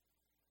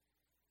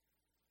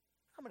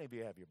 How many of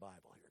you have your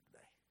Bible here today?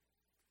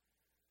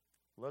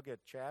 Look at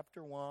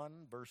chapter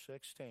 1, verse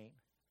 16.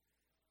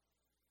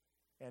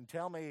 And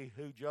tell me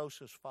who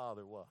Joseph's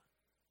father was.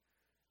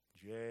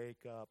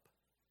 Jacob.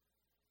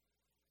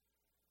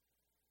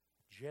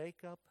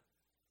 Jacob,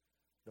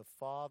 the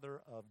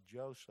father of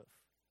Joseph.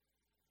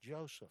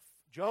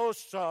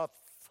 Joseph.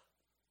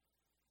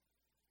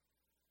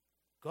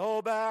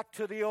 Go back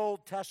to the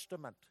Old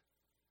Testament.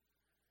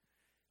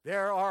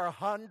 There are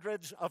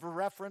hundreds of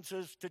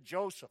references to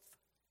Joseph.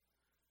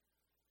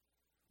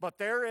 But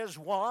there is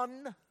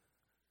one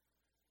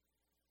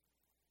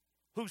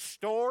whose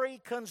story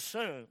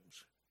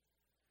consumes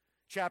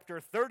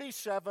chapter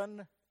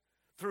 37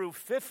 through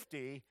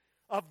 50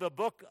 of the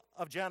book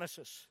of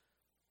Genesis.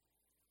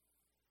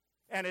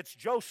 And it's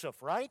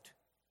Joseph, right?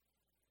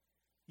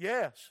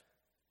 Yes.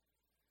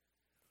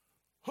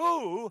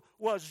 Who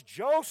was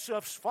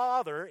Joseph's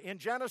father in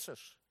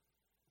Genesis?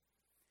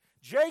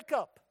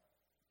 Jacob.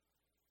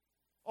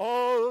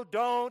 Oh,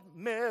 don't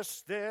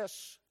miss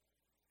this.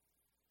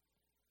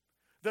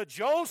 The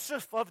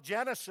Joseph of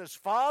Genesis'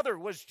 father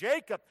was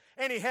Jacob,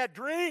 and he had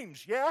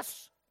dreams,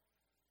 yes?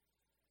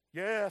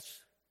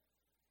 Yes.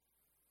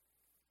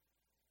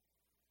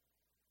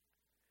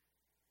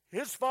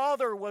 His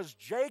father was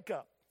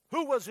Jacob.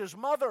 Who was his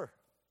mother?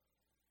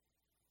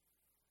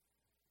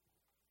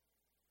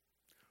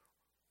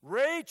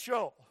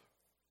 Rachel.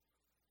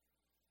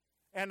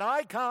 And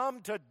I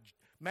come to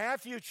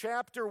Matthew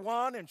chapter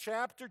 1 and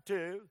chapter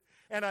 2,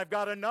 and I've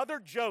got another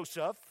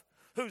Joseph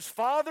whose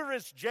father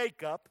is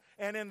Jacob,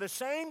 and in the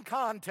same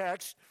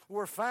context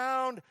we're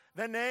found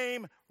the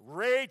name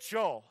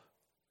Rachel.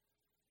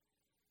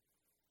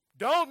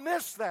 Don't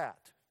miss that.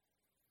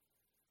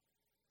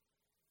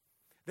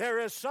 There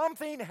is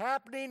something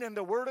happening in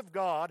the Word of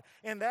God,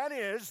 and that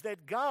is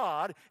that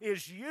God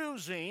is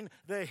using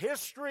the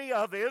history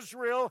of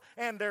Israel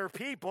and their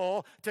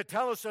people to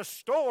tell us a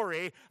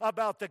story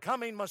about the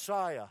coming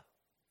Messiah.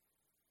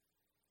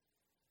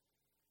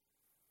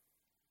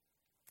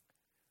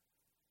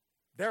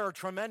 There are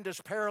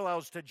tremendous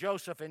parallels to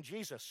Joseph and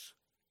Jesus.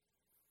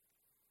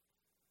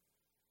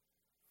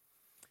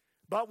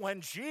 But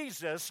when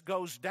Jesus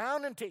goes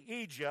down into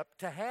Egypt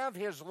to have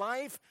his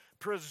life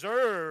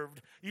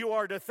preserved, you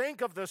are to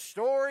think of the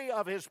story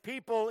of his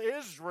people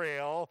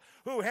Israel,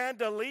 who had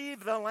to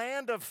leave the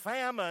land of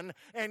famine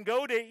and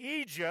go to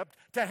Egypt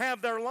to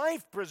have their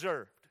life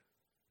preserved.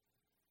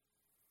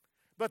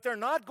 But they're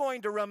not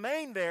going to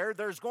remain there.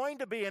 There's going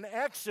to be an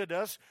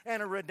exodus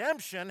and a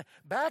redemption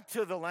back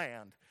to the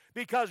land,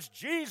 because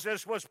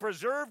Jesus was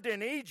preserved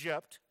in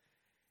Egypt,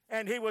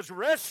 and he was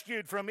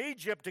rescued from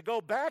Egypt to go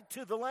back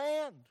to the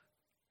land.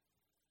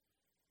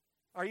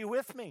 Are you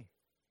with me?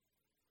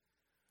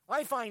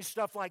 I find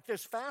stuff like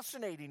this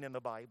fascinating in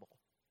the Bible,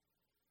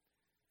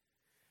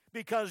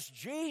 because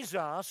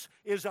Jesus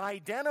is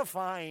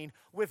identifying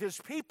with his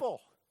people.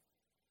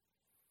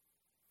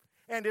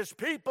 And his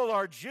people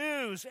are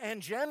Jews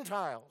and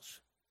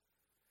Gentiles.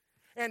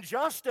 And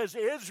just as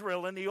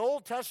Israel in the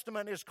Old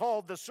Testament is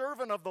called the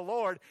servant of the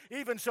Lord,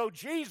 even so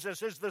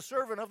Jesus is the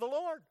servant of the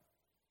Lord.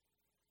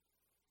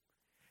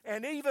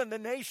 And even the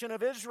nation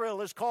of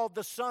Israel is called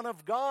the Son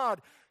of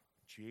God.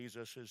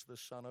 Jesus is the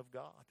Son of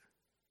God.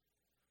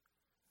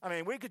 I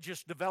mean, we could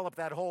just develop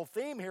that whole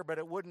theme here, but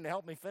it wouldn't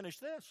help me finish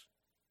this.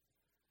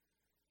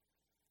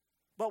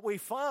 But we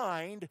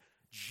find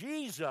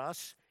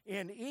Jesus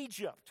in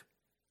Egypt,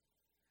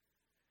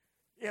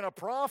 in a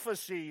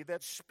prophecy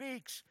that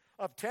speaks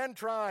of 10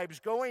 tribes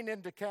going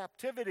into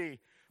captivity,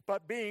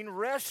 but being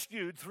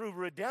rescued through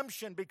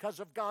redemption because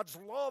of God's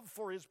love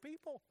for his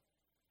people.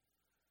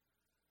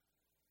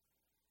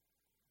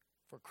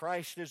 For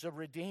Christ is a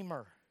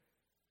redeemer.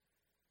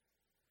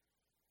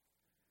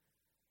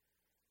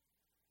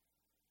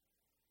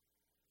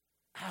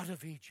 Out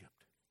of Egypt,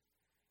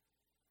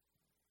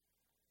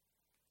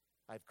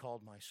 I've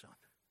called my son.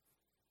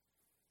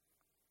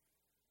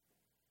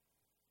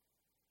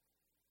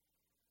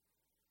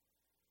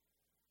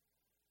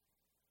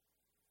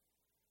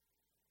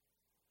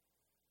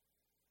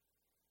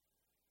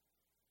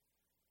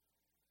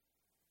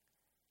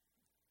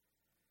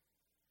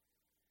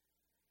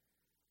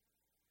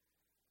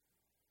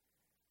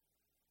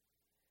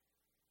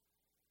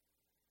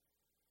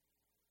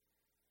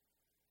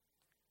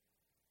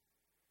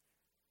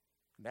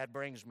 And that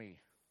brings me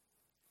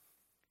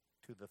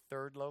to the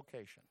third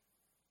location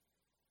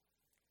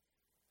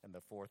and the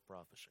fourth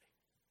prophecy.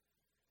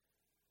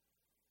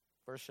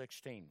 Verse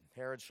 16,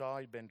 Herod saw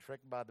he'd been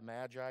tricked by the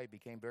Magi. He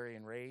became very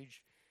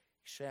enraged.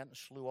 He sent and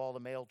slew all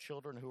the male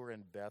children who were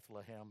in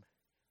Bethlehem,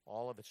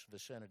 all of its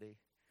vicinity,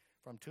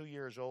 from 2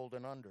 years old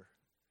and under.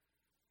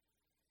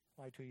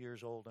 Why 2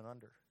 years old and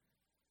under?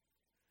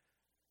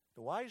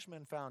 The wise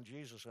men found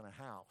Jesus in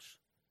a house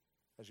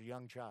as a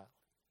young child.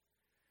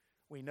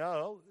 We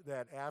know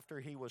that after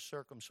he was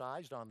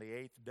circumcised on the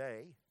 8th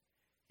day,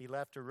 he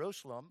left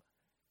Jerusalem,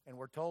 and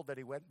we're told that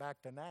he went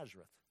back to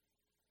Nazareth.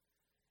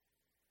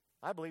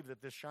 I believe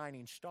that this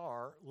shining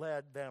star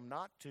led them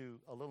not to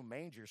a little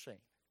manger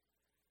scene,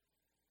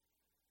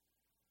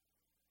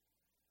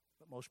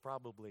 but most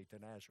probably to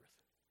Nazareth.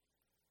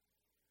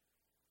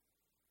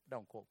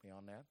 Don't quote me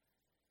on that.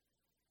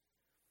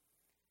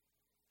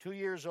 2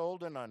 years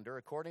old and under,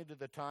 according to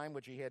the time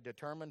which he had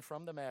determined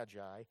from the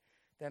Magi,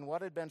 than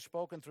what had been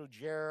spoken through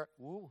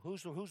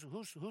who's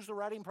the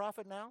writing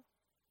prophet now?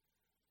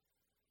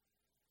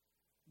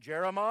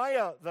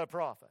 Jeremiah the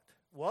prophet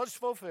was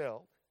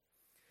fulfilled.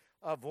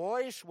 A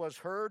voice was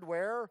heard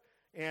where?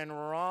 In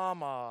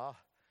Ramah,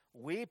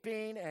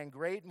 weeping and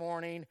great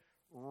mourning,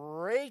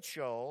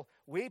 Rachel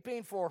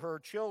weeping for her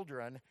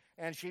children,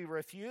 and she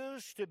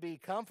refused to be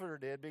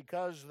comforted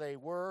because they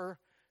were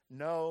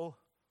no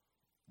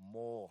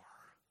more.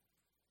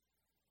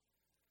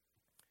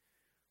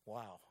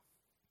 Wow.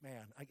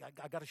 Man,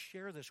 I got to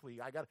share this with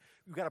you.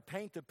 You got to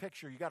paint the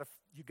picture. You got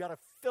to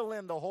fill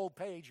in the whole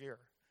page here,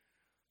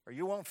 or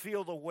you won't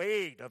feel the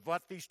weight of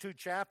what these two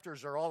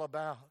chapters are all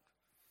about.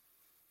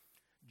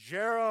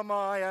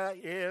 Jeremiah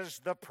is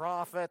the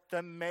prophet,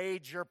 the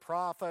major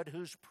prophet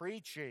who's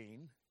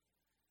preaching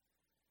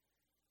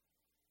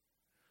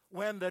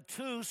when the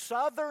two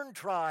southern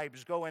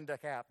tribes go into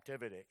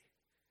captivity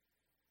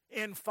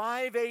in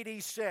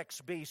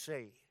 586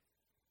 BC.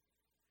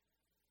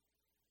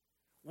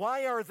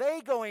 Why are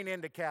they going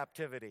into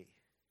captivity?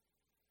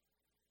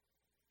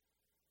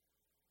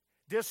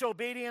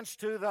 Disobedience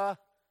to the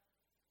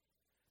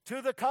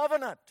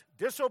covenant,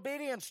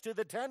 disobedience to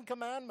the 10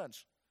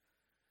 Commandments.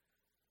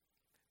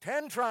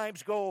 10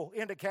 tribes go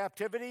into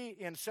captivity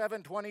in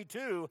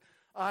 722.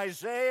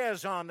 Isaiah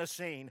is on the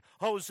scene.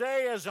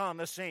 Hosea is on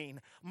the scene.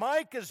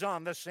 Micah is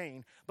on the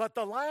scene. But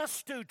the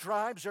last two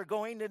tribes are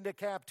going into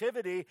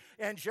captivity,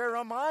 and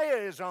Jeremiah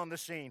is on the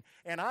scene.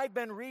 And I've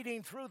been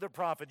reading through the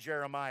prophet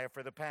Jeremiah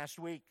for the past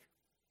week.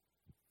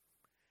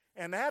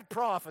 And that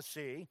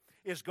prophecy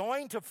is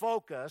going to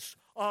focus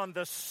on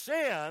the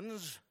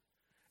sins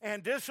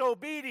and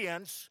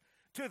disobedience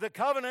to the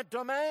covenant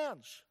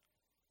demands.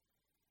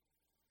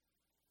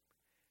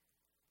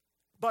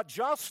 But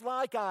just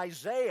like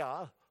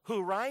Isaiah,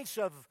 who writes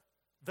of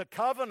the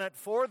covenant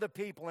for the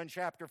people in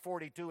chapter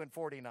 42 and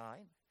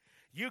 49,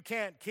 you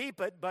can't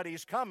keep it, but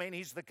he's coming.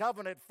 He's the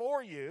covenant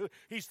for you.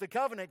 He's the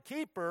covenant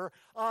keeper.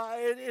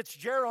 It's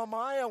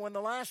Jeremiah, when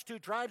the last two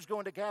tribes go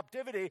into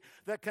captivity,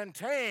 that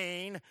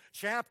contain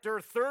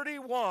chapter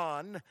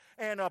 31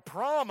 and a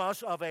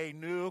promise of a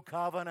new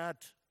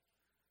covenant.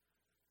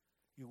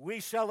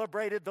 We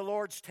celebrated the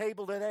Lord's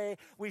table today.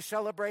 We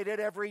celebrate it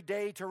every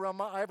day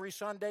every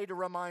Sunday to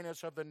remind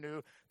us of the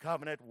new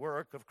covenant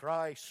work of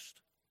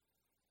Christ.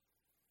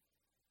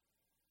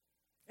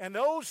 And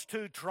those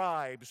two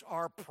tribes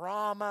are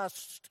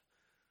promised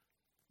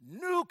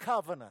new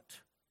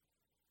covenant.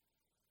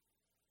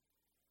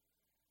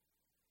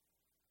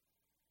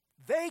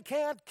 They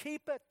can't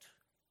keep it.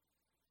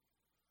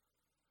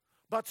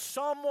 But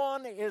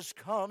someone is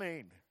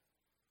coming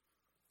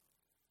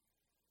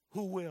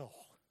who will.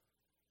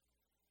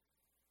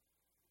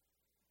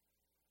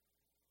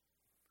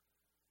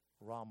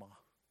 Ramah.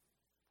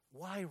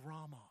 Why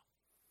Ramah?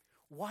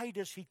 Why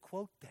does he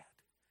quote that?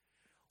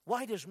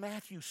 Why does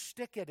Matthew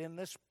stick it in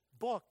this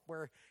book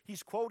where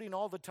he's quoting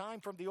all the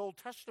time from the Old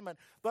Testament?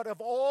 But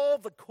of all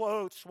the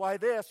quotes, why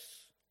this?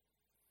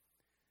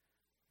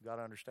 You've got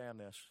to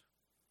understand this.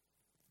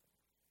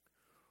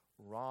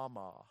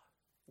 Ramah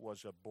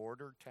was a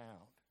border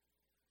town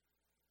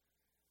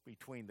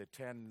between the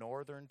 10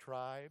 northern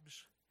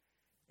tribes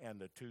and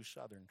the 2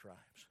 southern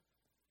tribes.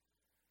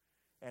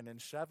 And in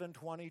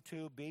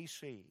 722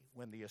 BC,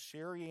 when the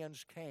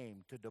Assyrians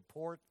came to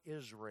deport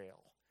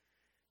Israel,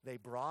 they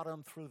brought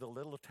them through the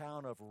little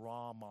town of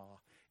Ramah.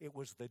 It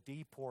was the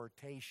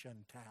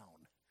deportation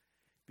town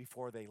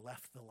before they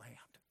left the land.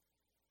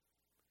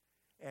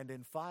 And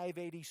in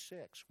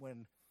 586,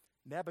 when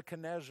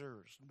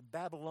Nebuchadnezzar's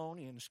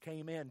Babylonians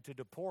came in to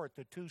deport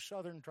the 2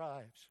 southern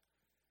tribes,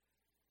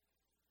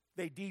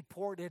 they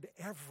deported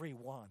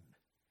everyone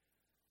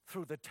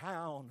through the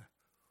town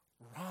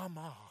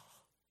Ramah.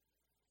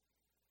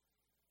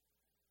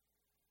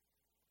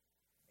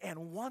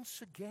 And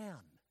once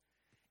again,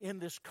 in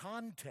this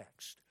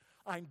context,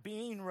 I'm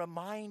being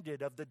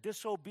reminded of the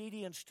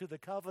disobedience to the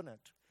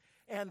covenant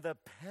and the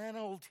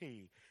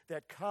penalty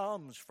that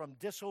comes from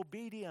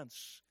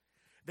disobedience.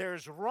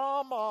 There's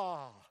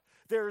Ramah,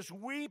 there's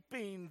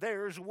weeping,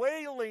 there's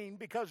wailing,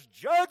 because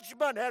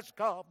judgment has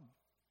come.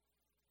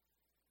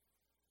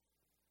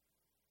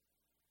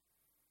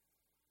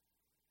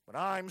 But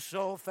I'm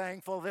so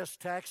thankful this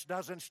text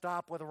doesn't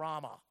stop with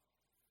Ramah.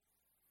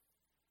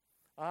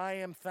 I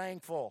am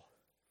thankful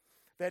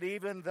that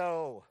even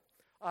though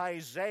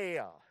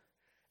Isaiah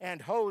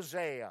and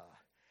Hosea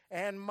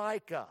and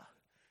Micah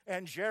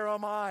and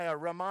Jeremiah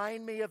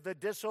remind me of the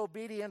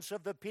disobedience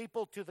of the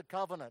people to the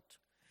covenant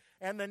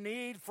and the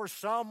need for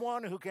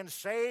someone who can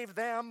save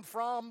them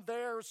from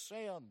their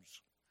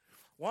sins,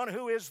 one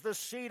who is the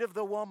seed of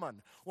the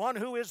woman, one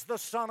who is the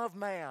Son of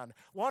Man,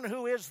 one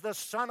who is the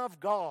Son of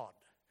God,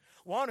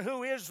 one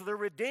who is the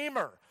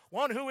Redeemer,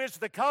 one who is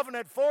the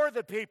covenant for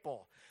the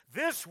people.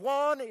 This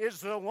one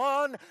is the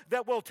one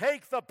that will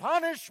take the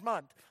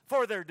punishment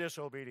for their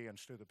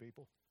disobedience to the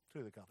people,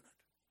 to the covenant.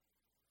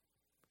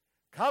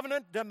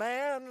 Covenant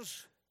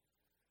demands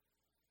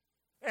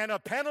and a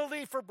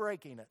penalty for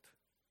breaking it.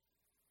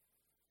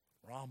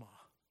 Ramah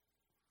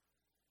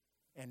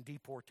and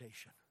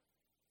deportation.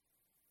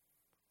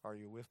 Are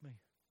you with me?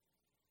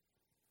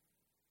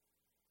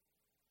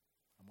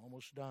 I'm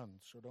almost done,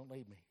 so don't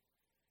leave me.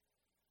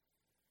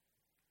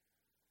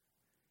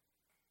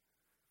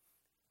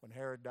 When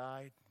Herod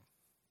died,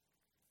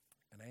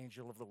 an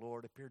angel of the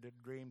Lord appeared in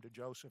a dream to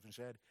Joseph and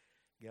said,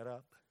 "Get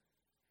up,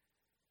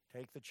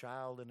 take the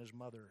child and his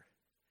mother,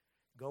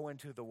 go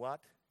into the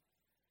what?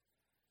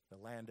 The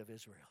land of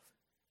Israel.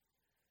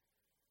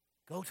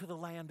 Go to the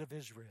land of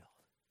Israel.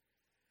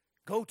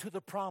 Go to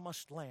the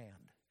promised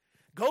land.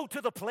 Go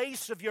to the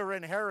place of your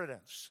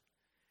inheritance.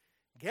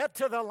 Get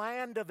to the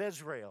land of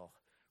Israel,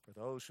 for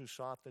those who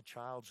sought the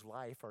child's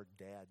life are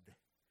dead."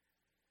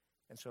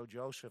 And so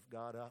Joseph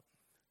got up,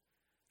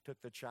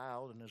 took the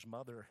child and his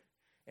mother,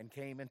 and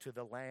came into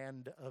the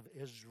land of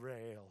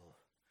Israel,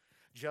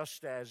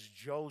 just as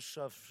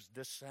Joseph's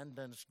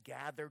descendants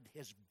gathered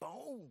his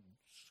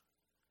bones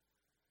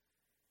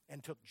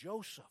and took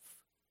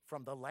Joseph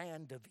from the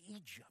land of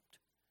Egypt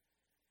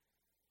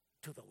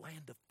to the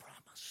land of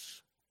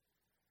promise,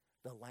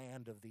 the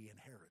land of the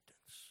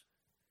inheritance.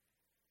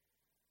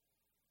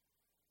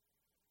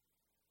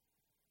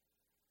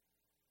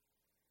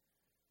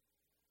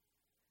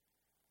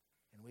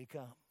 And we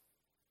come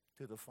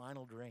to the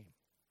final dream.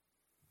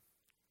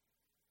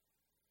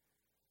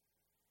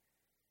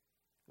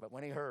 But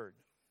when he heard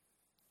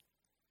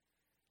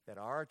that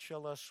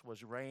Archelaus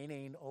was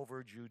reigning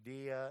over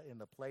Judea in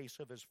the place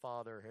of his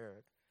father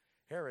Herod,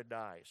 Herod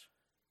dies.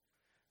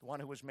 The one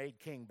who was made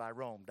king by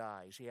Rome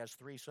dies. He has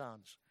 3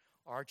 sons,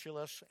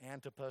 Archelaus,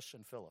 Antipas,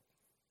 and Philip.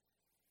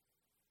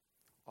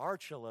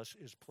 Archelaus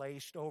is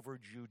placed over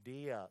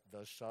Judea,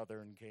 the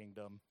southern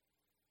kingdom.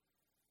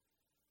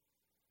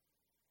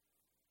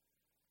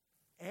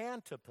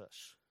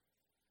 Antipas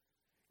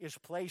is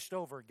placed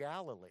over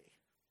Galilee.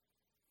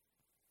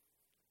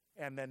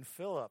 And then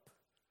Philip,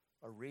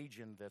 a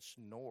region that's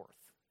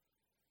north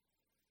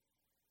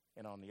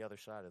and on the other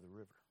side of the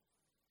river.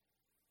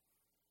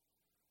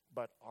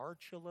 But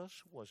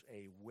Archelaus was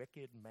a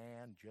wicked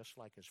man, just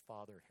like his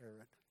father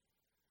Herod.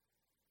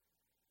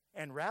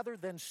 And rather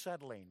than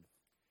settling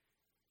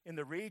in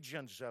the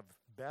regions of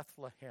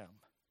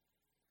Bethlehem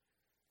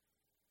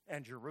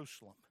and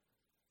Jerusalem,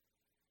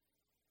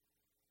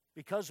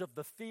 because of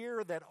the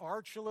fear that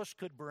Archelaus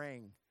could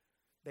bring,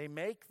 they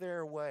make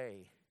their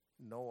way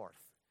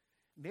north,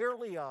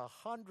 nearly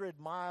 100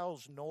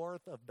 miles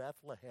north of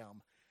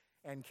Bethlehem,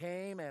 and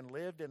came and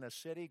lived in a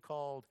city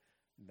called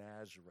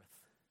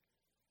Nazareth.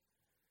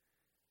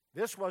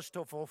 This was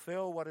to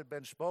fulfill what had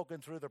been spoken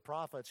through the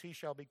prophets: he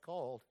shall be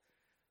called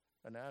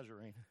a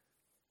Nazarene.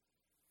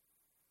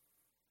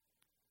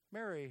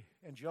 Mary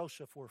and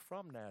Joseph were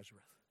from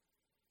Nazareth.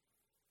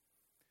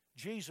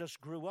 Jesus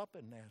grew up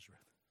in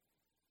Nazareth.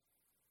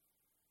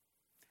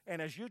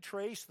 And as you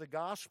trace the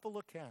gospel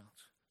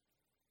accounts,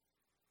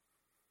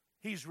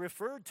 he's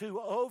referred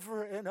to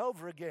over and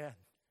over again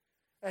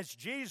as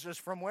Jesus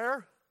from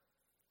where?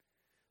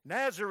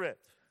 Nazareth.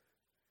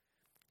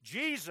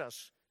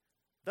 Jesus,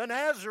 the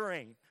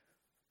Nazarene.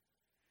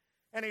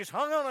 And he's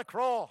hung on a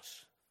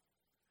cross.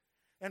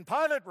 And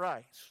Pilate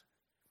writes,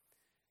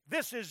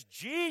 "This is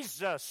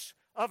Jesus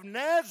of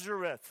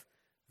Nazareth,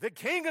 the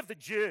King of the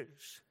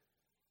Jews."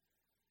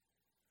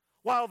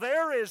 While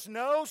there is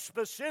no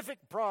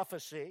specific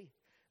prophecy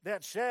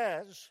that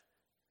says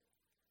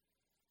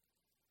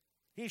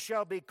he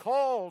shall be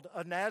called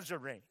a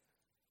Nazarene,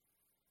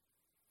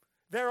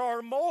 there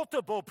are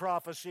multiple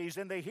prophecies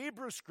in the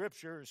Hebrew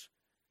Scriptures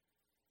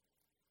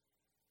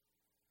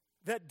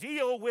that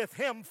deal with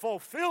him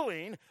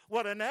fulfilling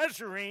what a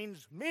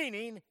Nazarene's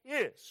meaning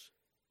is.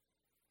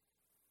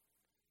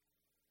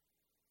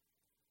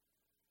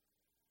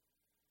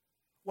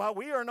 While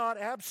we are not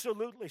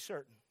absolutely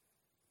certain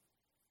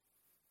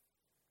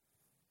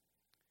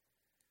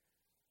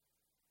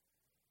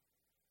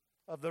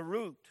of the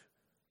root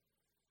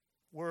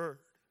word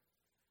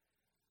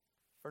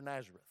for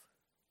Nazareth,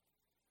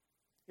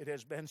 it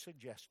has been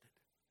suggested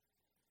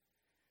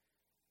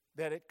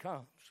that it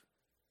comes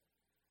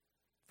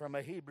from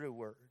a Hebrew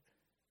word,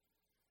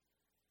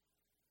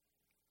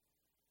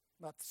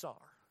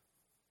 Natsar.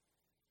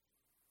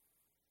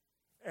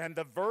 And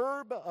the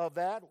verb of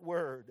that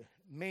word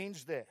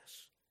means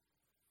this: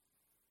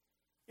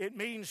 it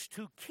means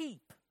to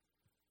keep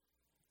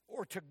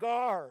or to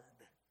guard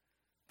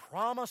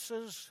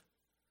promises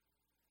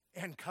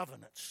and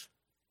covenants.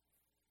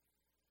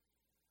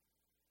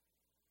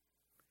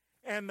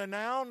 And the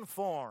noun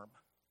form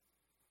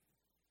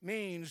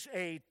means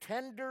a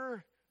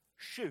tender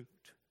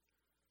shoot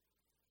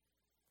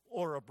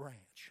or a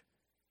branch.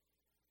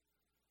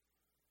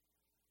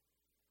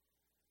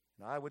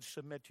 And I would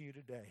submit to you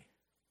today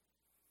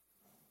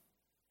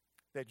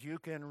that you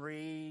can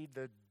read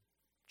the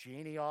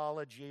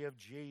genealogy of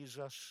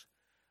Jesus,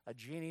 a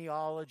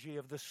genealogy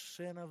of the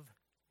sin of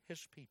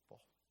his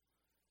people.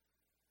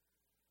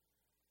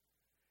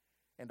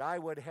 And I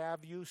would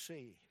have you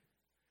see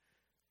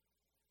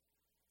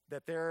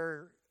that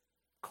they're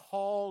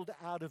called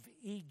out of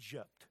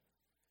Egypt.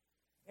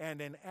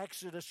 And in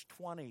Exodus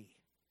 20,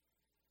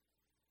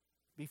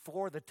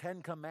 before the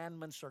 10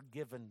 Commandments are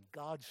given,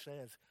 God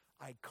says,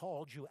 I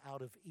called you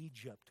out of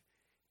Egypt.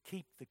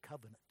 Keep the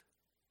covenant.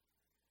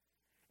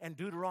 And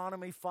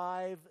Deuteronomy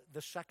 5,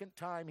 the second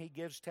time he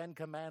gives 10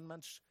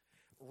 commandments,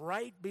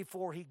 right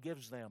before he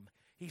gives them,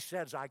 he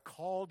says, I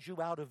called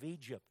you out of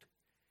Egypt.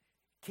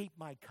 Keep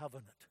my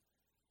covenant.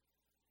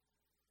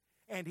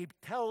 And he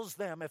tells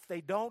them if they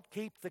don't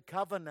keep the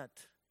covenant,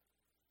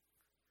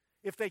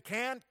 if they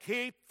can't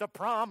keep the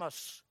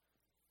promise,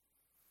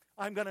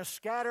 I'm going to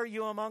scatter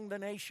you among the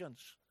nations.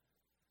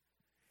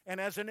 And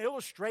as an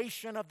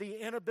illustration of the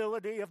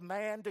inability of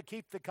man to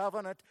keep the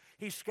covenant,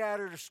 he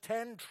scatters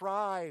 10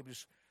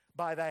 tribes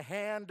by the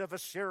hand of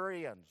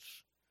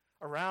Assyrians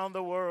around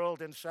the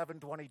world in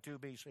 722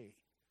 BC.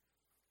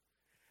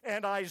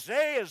 And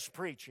Isaiah is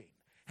preaching,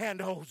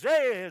 and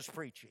Hosea is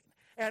preaching,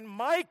 and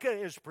Micah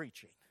is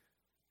preaching.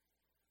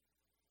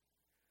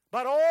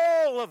 But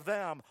all of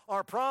them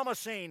are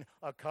promising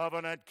a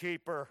covenant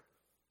keeper,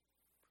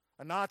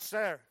 a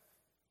Natzer.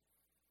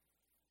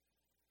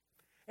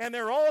 And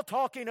they're all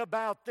talking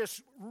about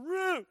this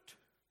root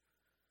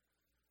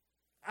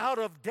out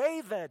of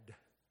David,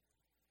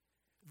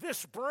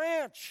 this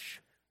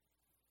branch,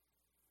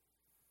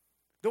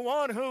 the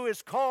one who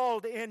is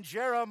called in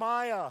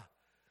Jeremiah,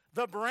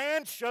 the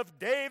branch of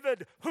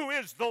David, who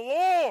is the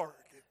Lord,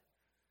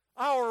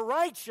 our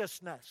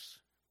righteousness.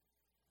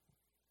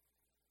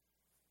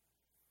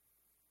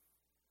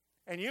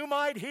 And you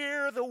might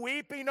hear the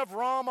weeping of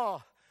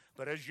Ramah,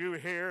 but as you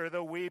hear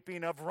the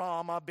weeping of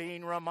Ramah,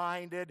 being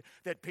reminded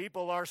that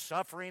people are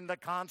suffering the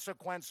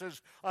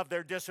consequences of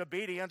their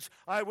disobedience,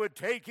 I would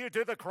take you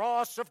to the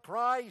cross of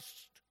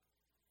Christ.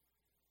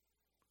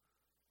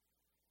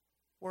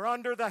 Where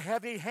under the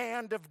heavy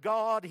hand of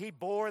God, he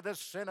bore the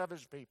sin of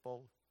his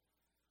people.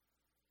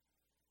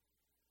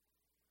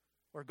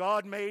 Where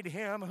God made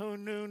him who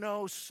knew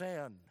no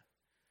sin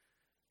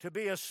to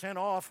be a sin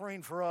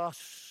offering for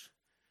us,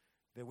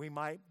 that we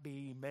might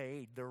be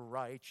made the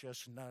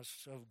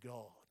righteousness of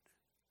God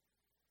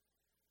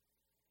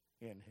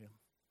in him.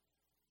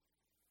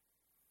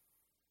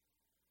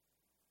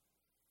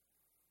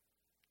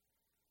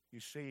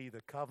 You see,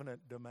 the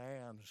covenant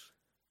demands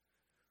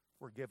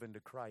were given to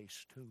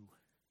Christ too.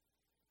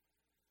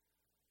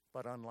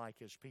 But unlike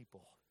his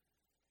people,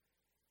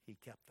 he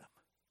kept them.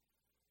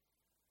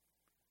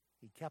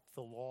 He kept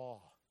the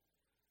law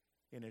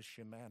in his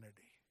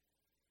humanity.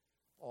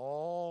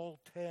 All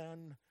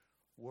 10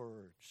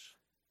 words.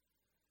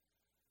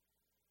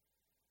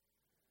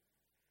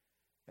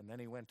 And then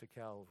he went to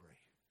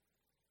Calvary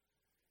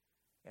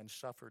and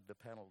suffered the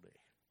penalty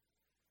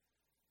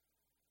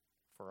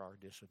for our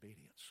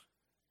disobedience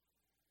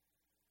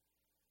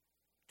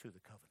to the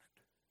covenant.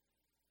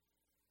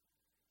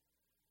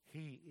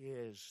 He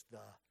is the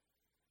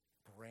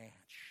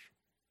branch.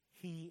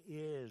 He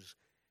is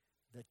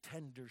the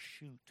tender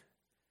shoot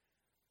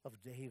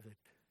of David.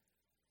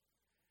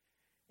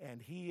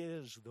 And he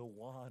is the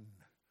one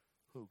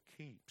who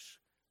keeps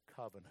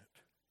covenant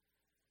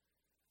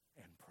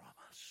and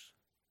promise.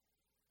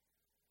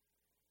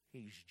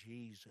 He's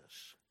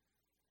Jesus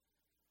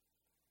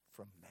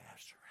from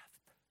Nazareth.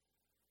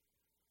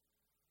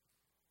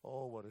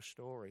 Oh, what a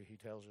story he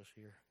tells us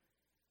here.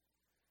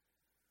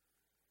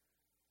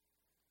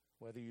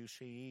 Whether you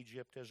see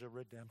Egypt as a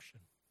redemption,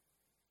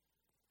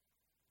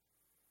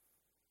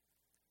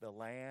 the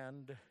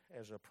land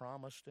as a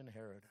promised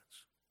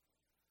inheritance,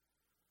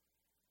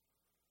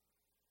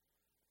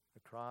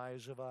 the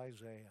cries of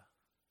Isaiah,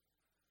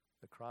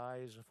 the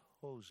cries of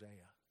Hosea,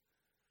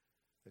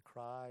 the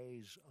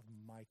cries of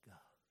Micah,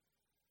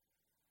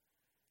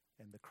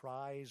 and the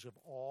cries of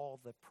all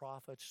the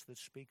prophets that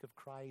speak of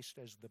Christ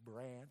as the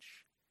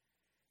branch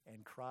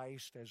and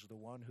Christ as the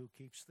one who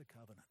keeps the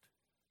covenant.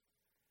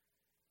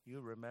 You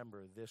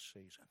remember this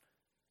season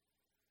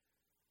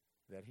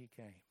that he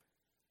came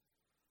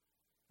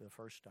the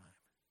first time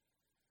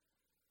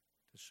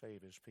to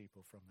save his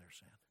people from their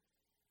sin.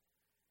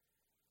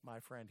 My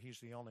friend, he's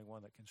the only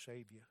one that can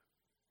save you.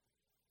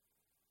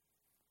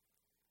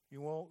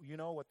 You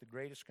know what the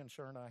greatest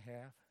concern I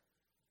have?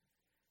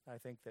 I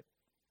think that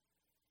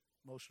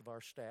most of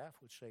our staff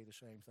would say the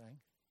same thing.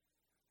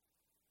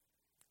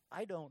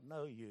 I don't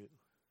know you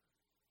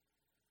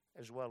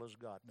as well as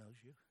God knows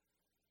you.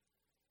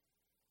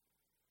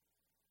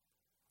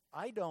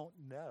 I don't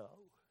know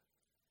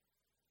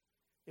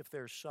if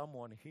there's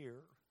someone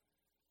here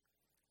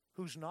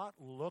who's not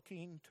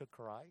looking to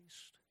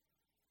Christ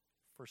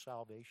for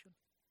salvation.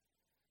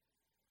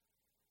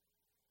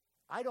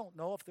 I don't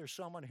know if there's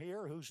someone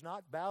here who's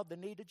not bowed the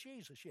knee to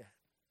Jesus yet.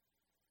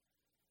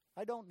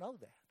 I don't know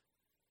that.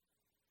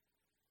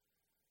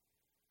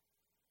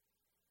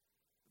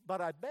 But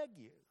I beg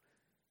you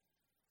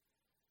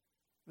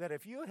that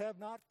if you have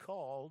not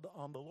called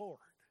on the Lord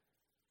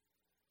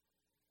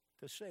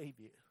to save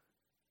you,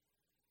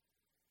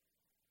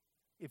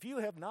 if you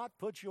have not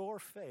put your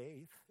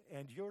faith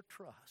and your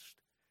trust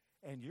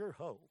and your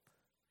hope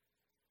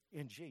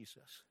in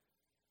Jesus,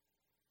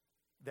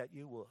 that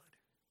you would,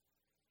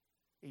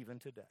 even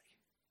today.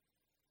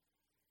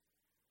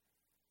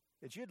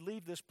 That you'd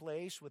leave this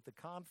place with the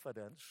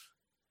confidence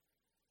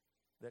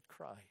that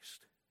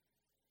Christ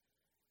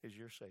is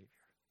your Savior.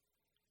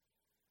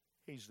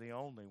 He's the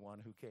only one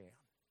who can.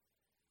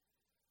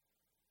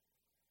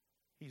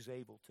 He's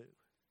able to,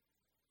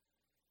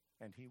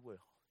 and He will,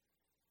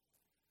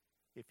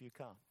 if you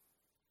come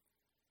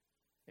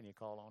and you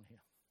call on Him.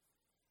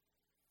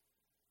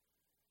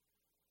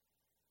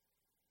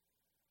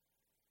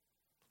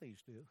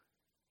 Please do.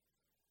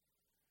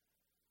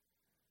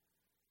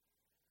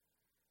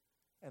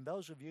 And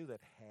those of you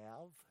that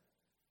have,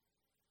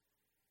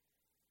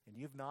 and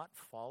you've not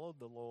followed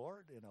the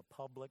Lord in a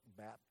public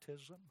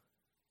baptism,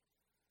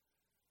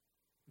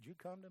 would you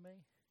come to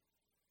me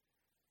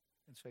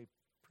and say,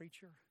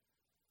 "Preacher,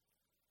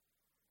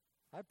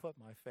 I put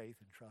my faith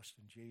and trust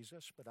in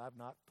Jesus, but I've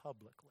not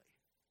publicly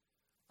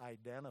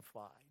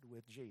identified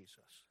with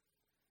Jesus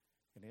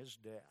in His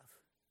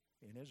death,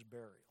 in His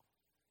burial,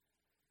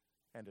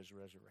 and His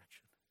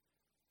resurrection.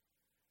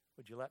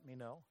 Would you let me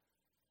know?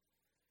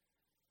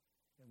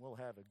 And we'll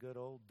have a good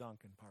old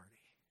Duncan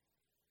party."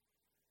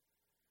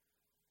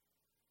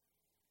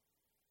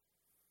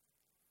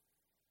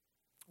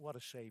 What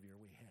a Savior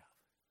we have.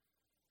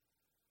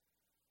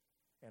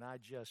 And I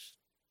just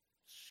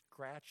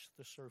scratched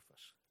the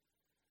surface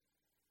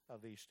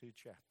of these 2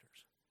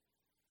 chapters.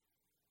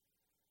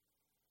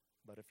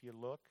 But if you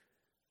look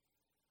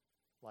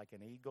like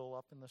an eagle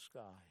up in the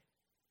sky,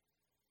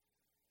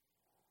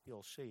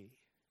 you'll see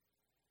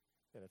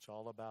that it's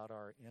all about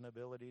our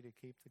inability to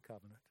keep the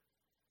covenant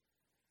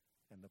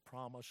and the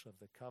promise of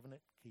the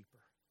covenant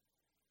keeper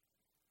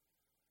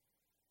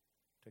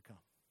to come.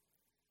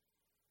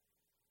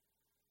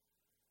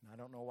 And I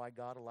don't know why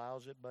God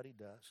allows it, but He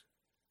does.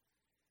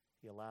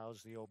 He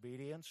allows the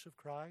obedience of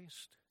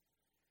Christ,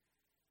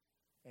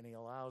 and He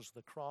allows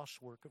the cross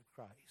work of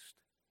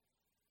Christ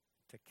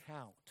to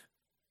count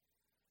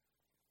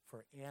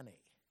for any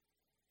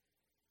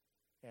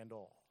and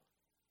all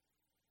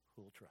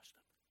who will trust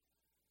Him.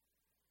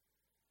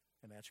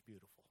 And that's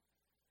beautiful.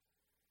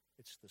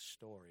 It's the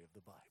story of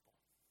the Bible.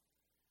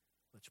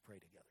 Let's pray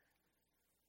together.